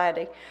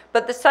society.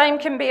 But the same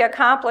can be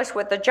accomplished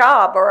with a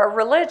job or a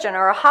religion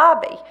or a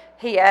hobby,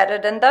 he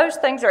added, and those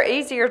things are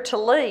easier to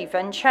leave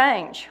and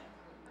change.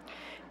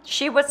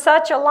 She was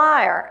such a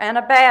liar and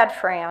a bad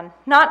friend,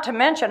 not to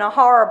mention a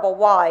horrible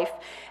wife,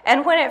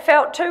 and when it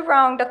felt too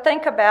wrong to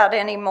think about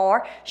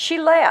anymore, she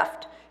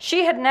left.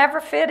 She had never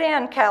fit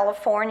in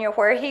California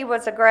where he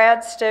was a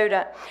grad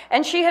student,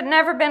 and she had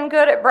never been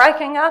good at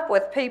breaking up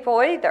with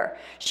people either.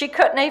 She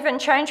couldn't even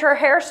change her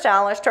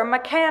hairstylist or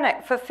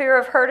mechanic for fear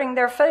of hurting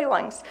their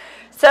feelings.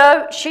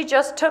 So she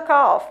just took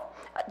off.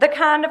 the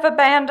kind of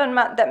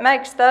abandonment that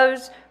makes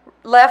those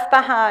left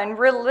behind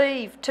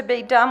relieved to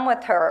be done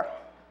with her.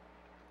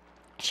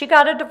 She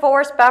got a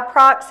divorce by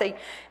proxy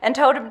and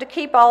told him to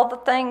keep all the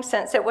things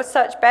since it was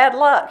such bad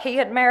luck he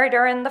had married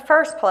her in the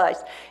first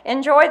place.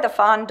 Enjoy the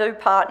fondue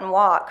pot and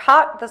wok,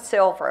 hock the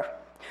silver.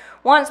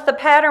 Once the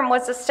pattern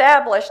was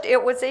established,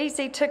 it was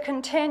easy to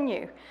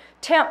continue.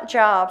 Temp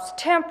jobs,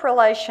 temp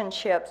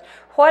relationships,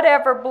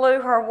 whatever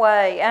blew her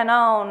way, and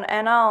on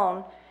and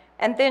on.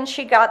 And then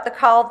she got the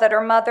call that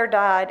her mother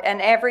died,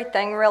 and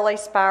everything really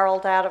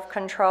spiraled out of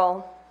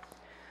control.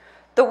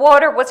 The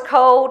water was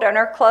cold and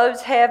her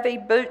clothes heavy,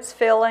 boots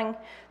filling.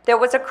 There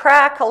was a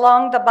crack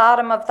along the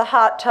bottom of the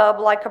hot tub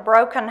like a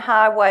broken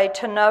highway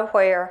to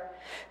nowhere.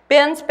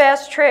 Ben's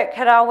best trick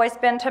had always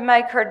been to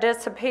make her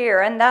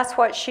disappear, and that's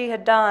what she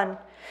had done.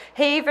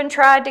 He even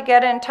tried to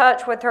get in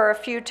touch with her a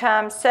few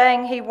times,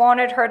 saying he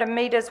wanted her to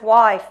meet his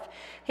wife.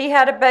 He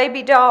had a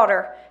baby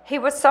daughter. He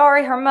was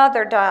sorry her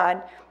mother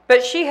died,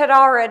 but she had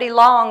already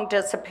long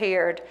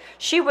disappeared.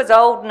 She was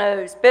old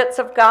news, bits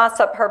of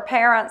gossip her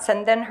parents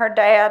and then her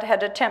dad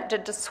had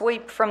attempted to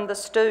sweep from the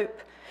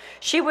stoop.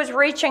 She was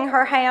reaching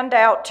her hand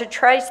out to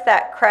trace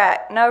that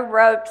crack, no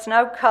ropes,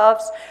 no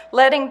cuffs,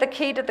 letting the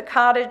key to the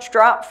cottage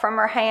drop from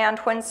her hand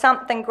when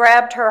something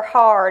grabbed her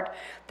hard.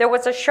 There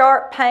was a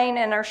sharp pain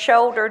in her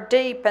shoulder,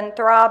 deep and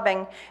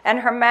throbbing,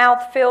 and her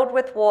mouth filled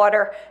with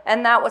water,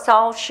 and that was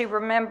all she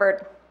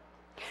remembered.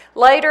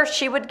 Later,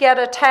 she would get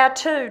a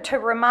tattoo to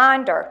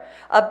remind her,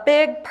 a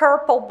big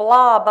purple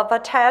blob of a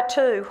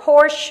tattoo,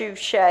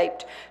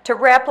 horseshoe-shaped, to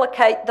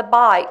replicate the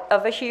bite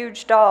of a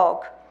huge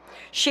dog.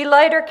 She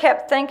later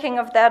kept thinking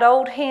of that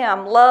old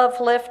hymn, Love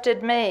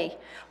Lifted Me.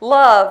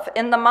 Love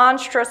in the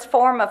monstrous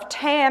form of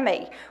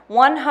Tammy,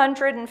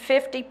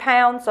 150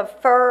 pounds of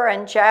fur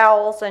and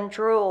jowls and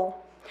drool.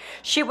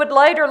 She would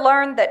later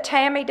learn that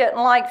Tammy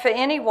didn't like for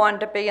anyone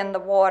to be in the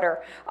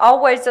water,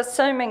 always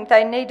assuming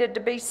they needed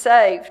to be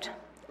saved.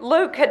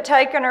 Luke had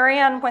taken her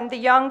in when the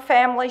young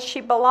family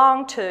she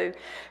belonged to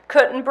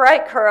couldn't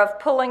break her of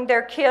pulling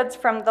their kids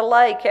from the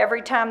lake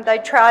every time they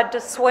tried to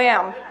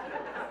swim.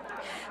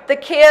 The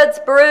kids,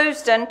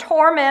 bruised and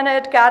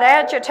tormented, got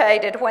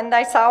agitated when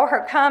they saw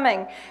her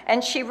coming,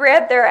 and she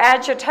read their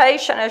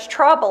agitation as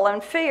trouble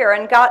and fear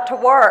and got to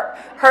work,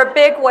 her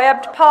big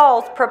webbed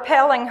paws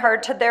propelling her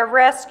to their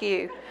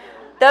rescue.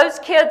 Those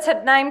kids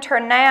had named her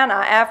Nana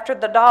after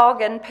the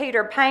dog in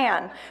Peter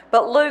Pan,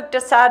 but Luke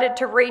decided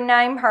to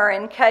rename her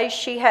in case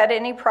she had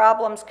any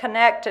problems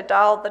connected to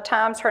all the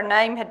times her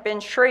name had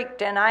been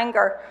shrieked in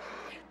anger.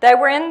 They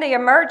were in the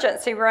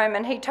emergency room,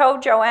 and he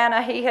told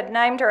Joanna he had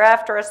named her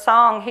after a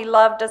song he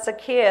loved as a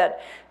kid,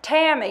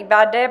 Tammy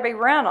by Debbie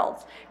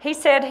Reynolds. He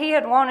said he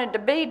had wanted to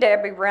be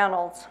Debbie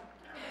Reynolds.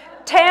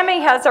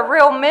 Tammy has a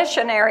real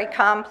missionary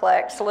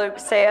complex, Luke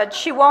said.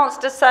 She wants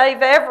to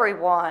save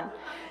everyone.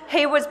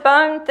 He was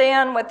bone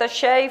thin with a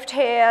shaved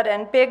head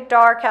and big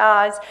dark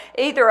eyes,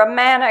 either a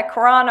manic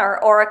runner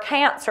or a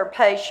cancer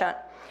patient.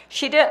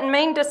 She didn't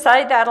mean to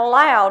say that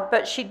aloud,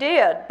 but she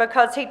did,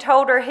 because he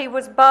told her he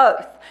was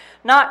both.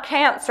 Not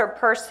cancer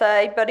per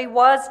se, but he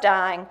was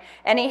dying,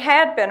 and he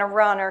had been a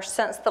runner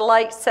since the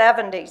late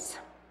 70s.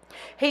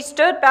 He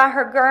stood by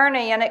her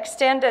gurney and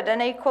extended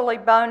an equally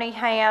bony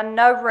hand,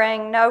 no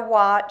ring, no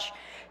watch.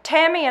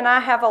 Tammy and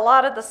I have a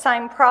lot of the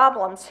same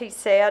problems, he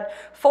said.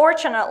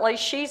 Fortunately,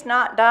 she's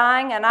not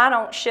dying, and I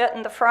don't shit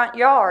in the front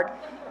yard.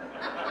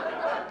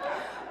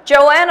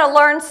 Joanna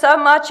learned so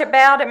much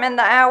about him in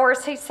the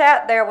hours he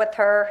sat there with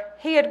her.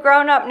 He had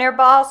grown up near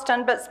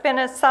Boston, but spent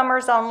his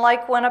summers on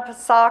Lake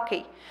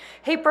Winnipesaukee.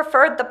 He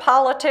preferred the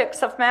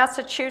politics of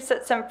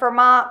Massachusetts and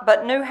Vermont,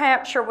 but New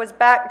Hampshire was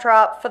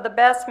backdrop for the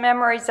best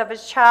memories of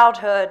his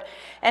childhood,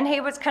 and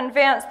he was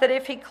convinced that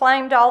if he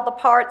claimed all the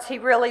parts he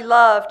really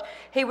loved,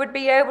 he would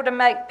be able to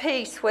make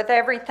peace with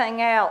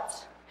everything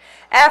else.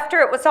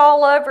 After it was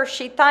all over,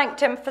 she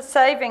thanked him for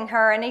saving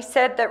her, and he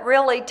said that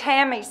really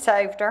Tammy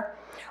saved her.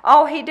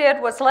 All he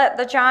did was let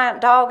the giant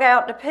dog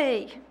out to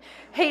pee.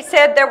 He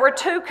said there were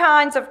two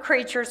kinds of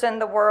creatures in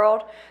the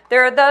world.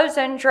 There are those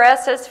in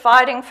dresses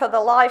fighting for the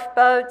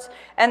lifeboats,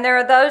 and there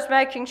are those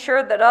making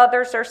sure that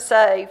others are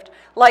saved,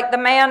 like the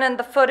man in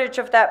the footage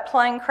of that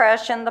plane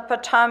crash in the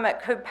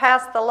Potomac who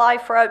passed the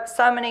life rope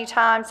so many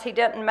times he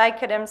didn't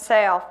make it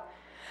himself.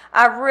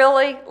 I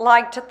really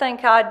like to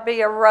think I'd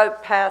be a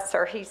rope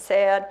passer, he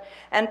said,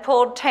 and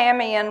pulled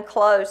Tammy in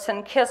close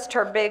and kissed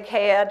her big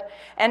head,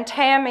 and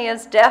Tammy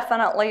is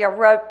definitely a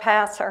rope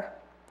passer.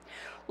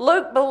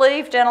 Luke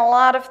believed in a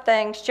lot of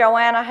things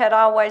Joanna had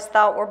always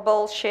thought were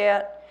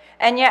bullshit,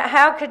 and yet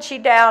how could she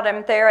doubt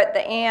him there at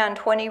the end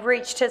when he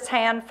reached his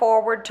hand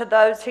forward to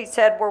those he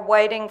said were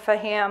waiting for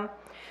him?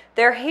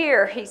 They're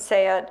here, he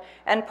said,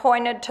 and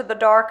pointed to the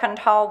darkened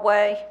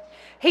hallway.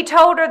 He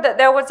told her that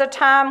there was a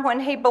time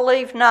when he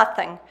believed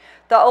nothing.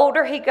 The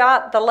older he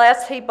got, the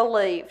less he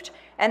believed,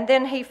 and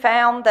then he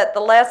found that the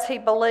less he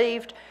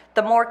believed,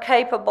 the more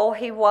capable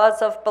he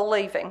was of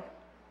believing.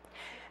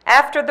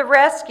 After the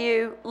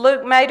rescue,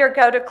 Luke made her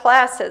go to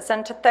classes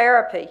and to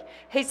therapy.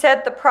 He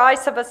said the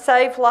price of a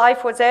saved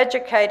life was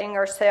educating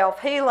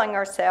herself, healing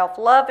herself,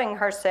 loving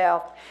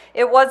herself.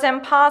 It was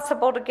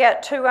impossible to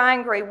get too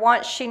angry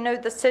once she knew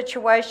the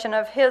situation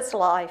of his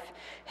life.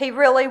 He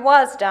really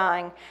was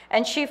dying,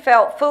 and she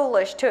felt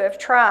foolish to have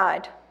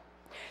tried.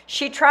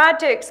 She tried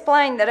to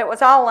explain that it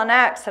was all an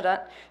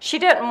accident. She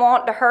didn't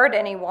want to hurt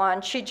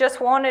anyone. She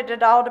just wanted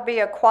it all to be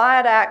a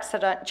quiet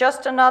accident,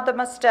 just another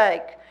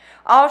mistake.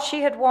 All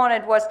she had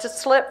wanted was to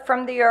slip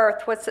from the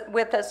earth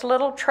with as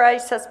little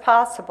trace as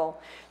possible.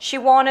 She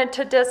wanted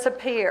to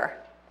disappear.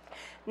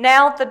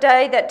 Now the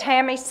day that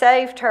Tammy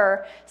saved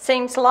her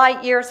seems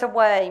light years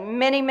away,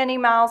 many, many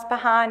miles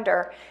behind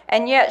her,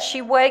 and yet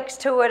she wakes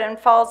to it and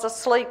falls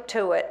asleep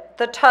to it,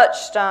 the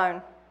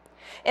touchstone.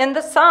 In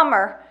the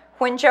summer,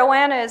 when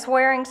Joanna is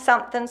wearing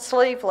something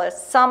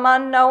sleeveless, some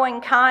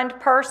unknowing kind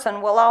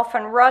person will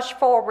often rush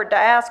forward to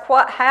ask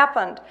what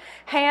happened,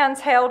 hands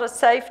held a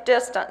safe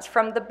distance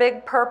from the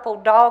big purple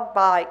dog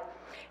bite.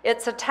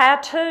 It's a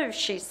tattoo,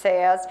 she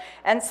says,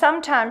 and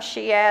sometimes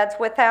she adds,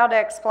 without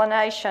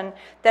explanation,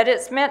 that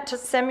it's meant to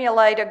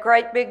simulate a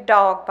great big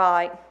dog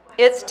bite.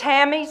 It's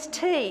Tammy's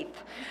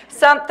teeth,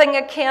 something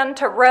akin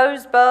to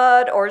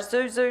rosebud or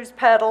Zuzu's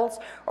petals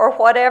or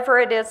whatever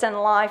it is in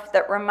life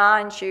that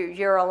reminds you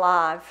you're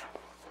alive.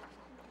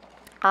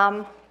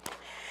 And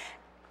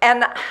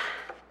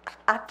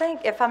I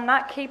think if I'm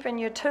not keeping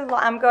you too long,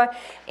 I'm going to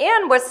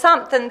end with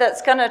something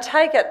that's going to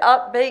take it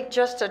upbeat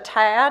just a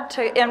tad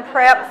in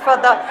prep for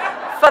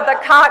the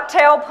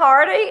cocktail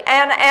party.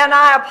 And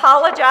I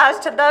apologize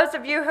to those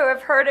of you who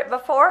have heard it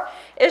before.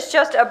 It's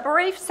just a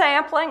brief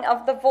sampling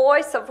of the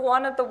voice of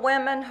one of the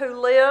women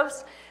who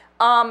lives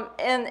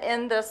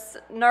in this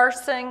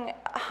nursing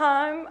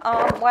home.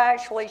 Well,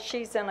 actually,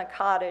 she's in a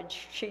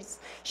cottage.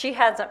 She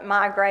hasn't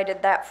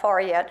migrated that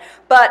far yet,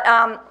 but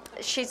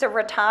she's a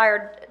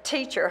retired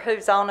teacher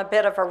who's on a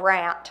bit of a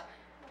rant,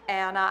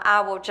 and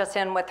I will just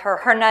end with her.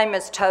 Her name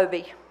is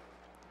Toby.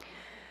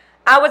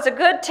 I was a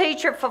good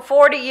teacher for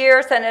 40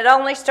 years, and it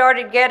only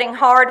started getting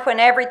hard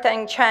when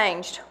everything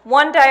changed.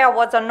 One day I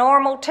was a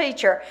normal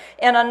teacher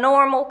in a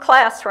normal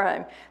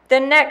classroom.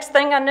 Then next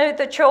thing I knew,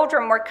 the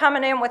children were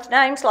coming in with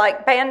names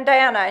like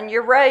Bandana and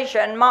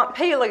Eurasia and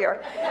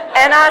Montpelier.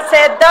 And I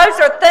said, those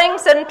are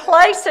things and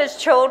places,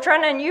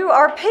 children, and you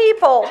are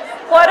people.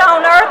 What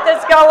on earth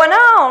is going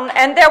on?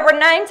 And there were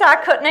names I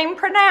couldn't even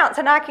pronounce,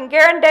 and I can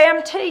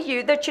guarantee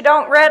you that you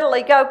don't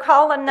readily go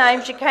calling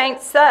names you can't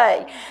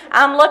say.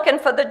 I'm looking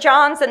for the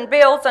Johns and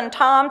Bills and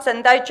Toms,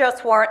 and they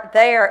just weren't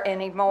there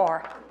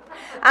anymore.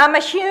 I'm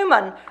a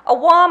human, a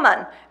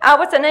woman. I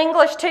was an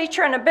English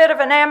teacher and a bit of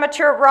an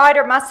amateur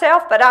writer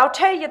myself, but I'll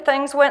tell you,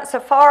 things went so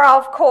far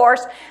off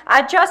course,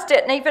 I just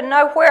didn't even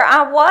know where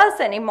I was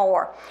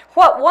anymore.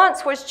 What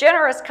once was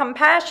generous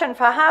compassion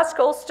for high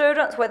school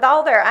students with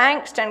all their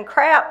angst and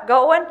crap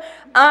going,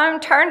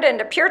 turned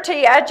into pure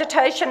tea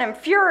agitation and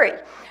fury.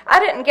 I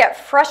didn't get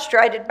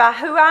frustrated by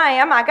who I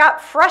am. I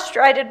got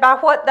frustrated by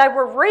what they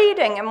were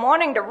reading and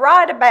wanting to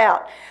write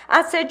about.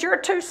 I said,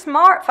 you're too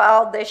smart for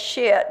all this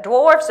shit.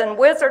 Dwarves and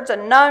wizards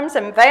and gnomes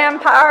and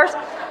vampires,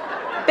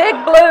 big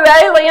blue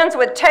aliens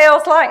with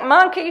tails like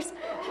monkeys.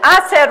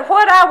 I said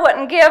what I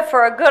wouldn't give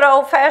for a good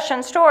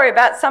old-fashioned story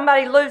about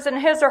somebody losing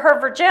his or her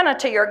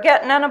virginity or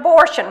getting an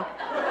abortion.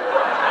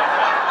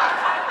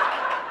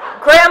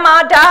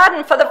 Grandma died,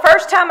 and for the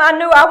first time I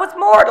knew I was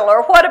mortal.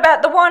 Or what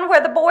about the one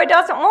where the boy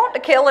doesn't want to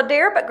kill a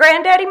deer, but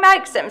Granddaddy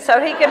makes him so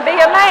he can be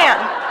a man?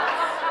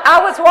 I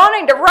was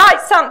wanting to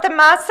write something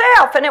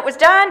myself, and it was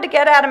dying to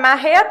get out of my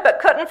head, but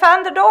couldn't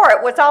find the door.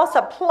 It was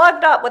also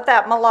plugged up with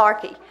that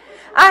malarkey.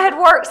 I had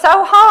worked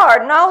so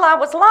hard, and all I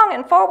was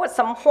longing for was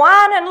some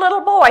whining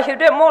little boy who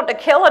didn't want to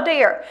kill a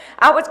deer.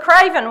 I was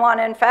craving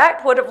one, in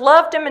fact, would have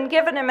loved him and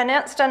given him an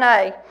instant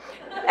A.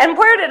 And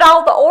where did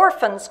all the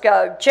orphans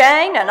go?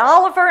 Jane and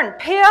Oliver and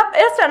Pip?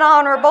 It's an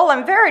honorable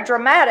and very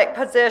dramatic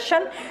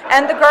position.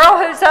 And the girl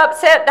who's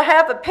upset to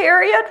have a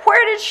period,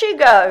 where did she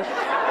go?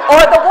 Or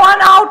the one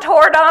all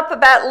torn up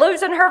about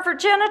losing her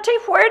virginity,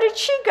 where did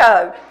she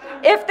go?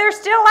 If they're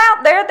still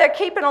out there, they're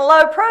keeping a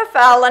low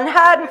profile and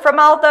hiding from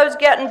all those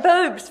getting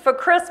boobs for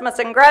Christmas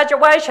and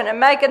graduation and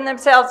making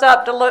themselves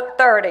up to look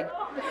 30.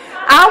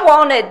 I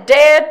wanted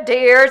dead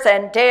deers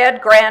and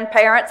dead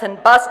grandparents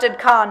and busted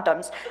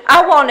condoms.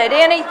 I wanted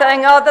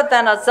anything other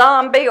than a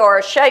zombie or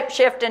a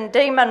shape-shifting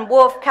demon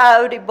wolf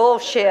coyote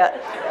bullshit.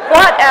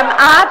 What am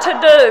I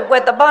to do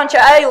with a bunch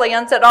of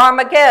aliens at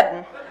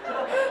Armageddon?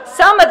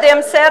 Some of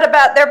them said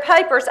about their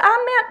papers,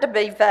 I meant to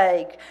be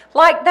vague,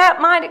 like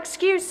that might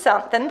excuse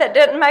something that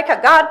didn't make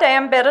a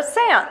goddamn bit of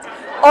sense.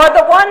 Or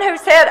the one who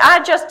said,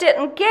 I just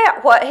didn't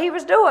get what he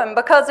was doing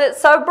because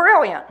it's so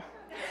brilliant.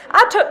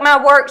 I took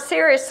my work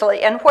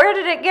seriously, and where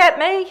did it get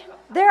me?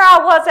 There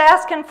I was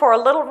asking for a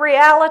little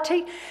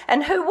reality,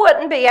 and who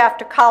wouldn't be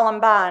after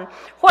Columbine?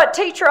 What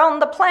teacher on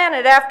the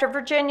planet after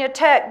Virginia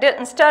Tech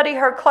didn't study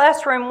her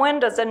classroom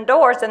windows and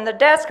doors and the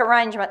desk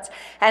arrangements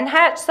and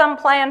hatch some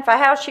plan for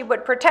how she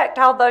would protect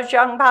all those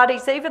young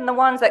bodies, even the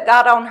ones that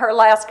got on her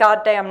last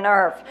goddamn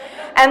nerve?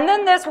 And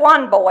then this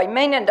one boy,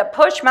 meaning to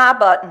push my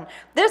button,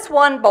 this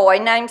one boy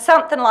named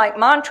something like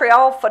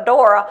Montreal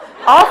Fedora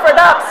offered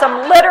up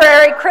some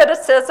literary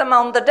criticism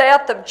on the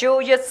death of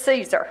Julius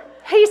Caesar.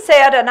 He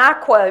said, and I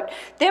quote,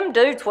 "Them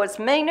dudes was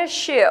mean as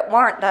shit,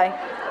 weren't they?"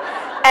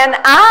 And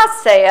I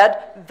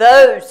said,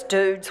 those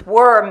dudes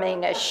were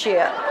mean as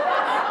shit.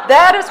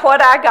 That is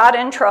what I got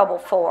in trouble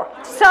for.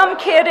 Some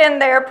kid in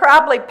there,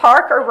 probably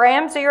Parker,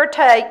 Ramsey, or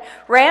Tate,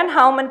 ran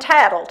home and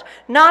tattled,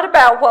 not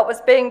about what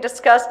was being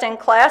discussed in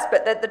class,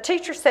 but that the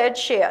teacher said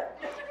shit.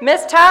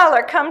 "Miss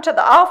Tyler, come to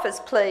the office,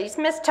 please.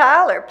 Miss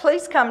Tyler,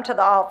 please come to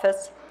the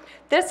office."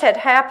 This had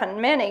happened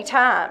many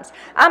times.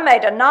 I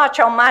made a notch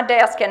on my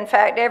desk, in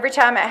fact, every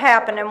time it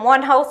happened, and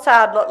one whole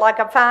side looked like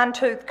a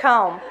fine-tooth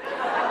comb.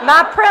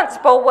 My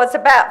principal was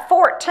about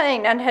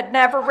 14 and had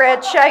never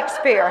read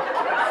Shakespeare.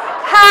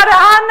 How do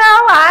I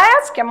know? I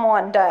asked him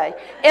one day.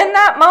 In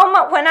that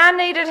moment when I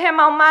needed him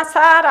on my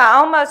side, I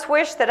almost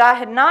wished that I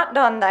had not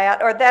done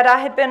that, or that I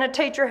had been a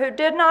teacher who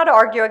did not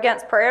argue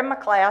against prayer in my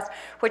class,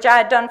 which I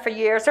had done for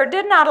years, or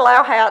did not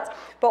allow hats.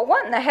 But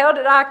what in the hell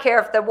did I care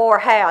if they wore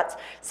hats?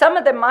 Some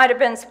of them might have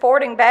been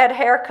sporting bad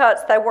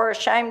haircuts they were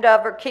ashamed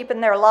of, or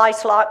keeping their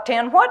lice locked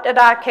in. What did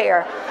I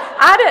care?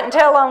 I didn't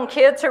tell on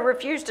kids who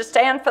refused to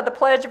stand for the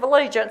Pledge of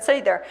Allegiance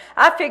either.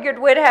 I figured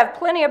we'd have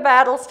plenty of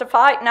battles to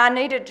fight, and I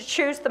needed to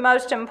choose the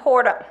most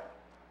important.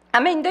 I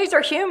mean, these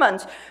are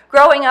humans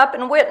growing up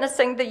and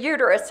witnessing the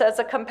uterus as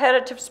a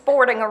competitive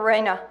sporting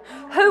arena.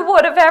 Who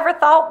would have ever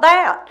thought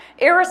that?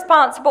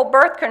 Irresponsible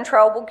birth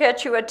control will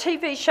get you a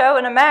TV show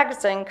and a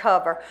magazine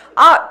cover.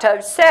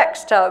 Octo,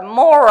 sexto,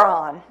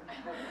 moron.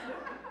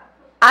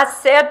 I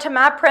said to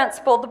my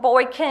principal, the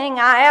boy king,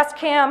 I asked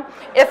him,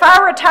 if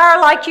I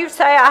retire like you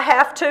say I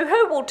have to,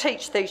 who will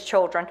teach these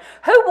children?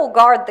 Who will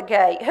guard the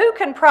gate? Who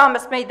can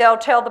promise me they'll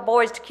tell the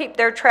boys to keep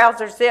their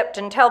trousers zipped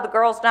and tell the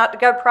girls not to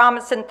go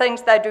promising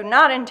things they do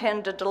not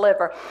intend to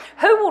deliver?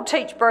 Who will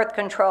teach birth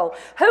control?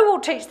 Who will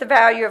teach the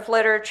value of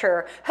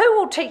literature? Who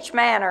will teach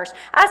manners?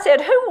 I said,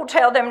 who will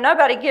tell them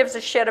nobody gives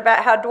a shit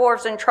about how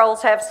dwarves and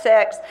trolls have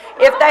sex?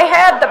 If they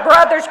had, the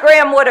Brothers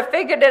Grimm would have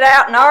figured it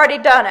out and already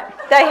done it.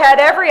 They had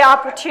every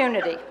opportunity.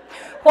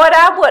 What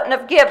I wouldn't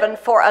have given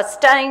for a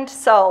stained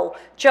soul,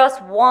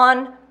 just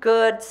one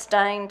good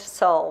stained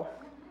soul.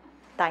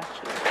 Thank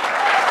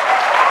you.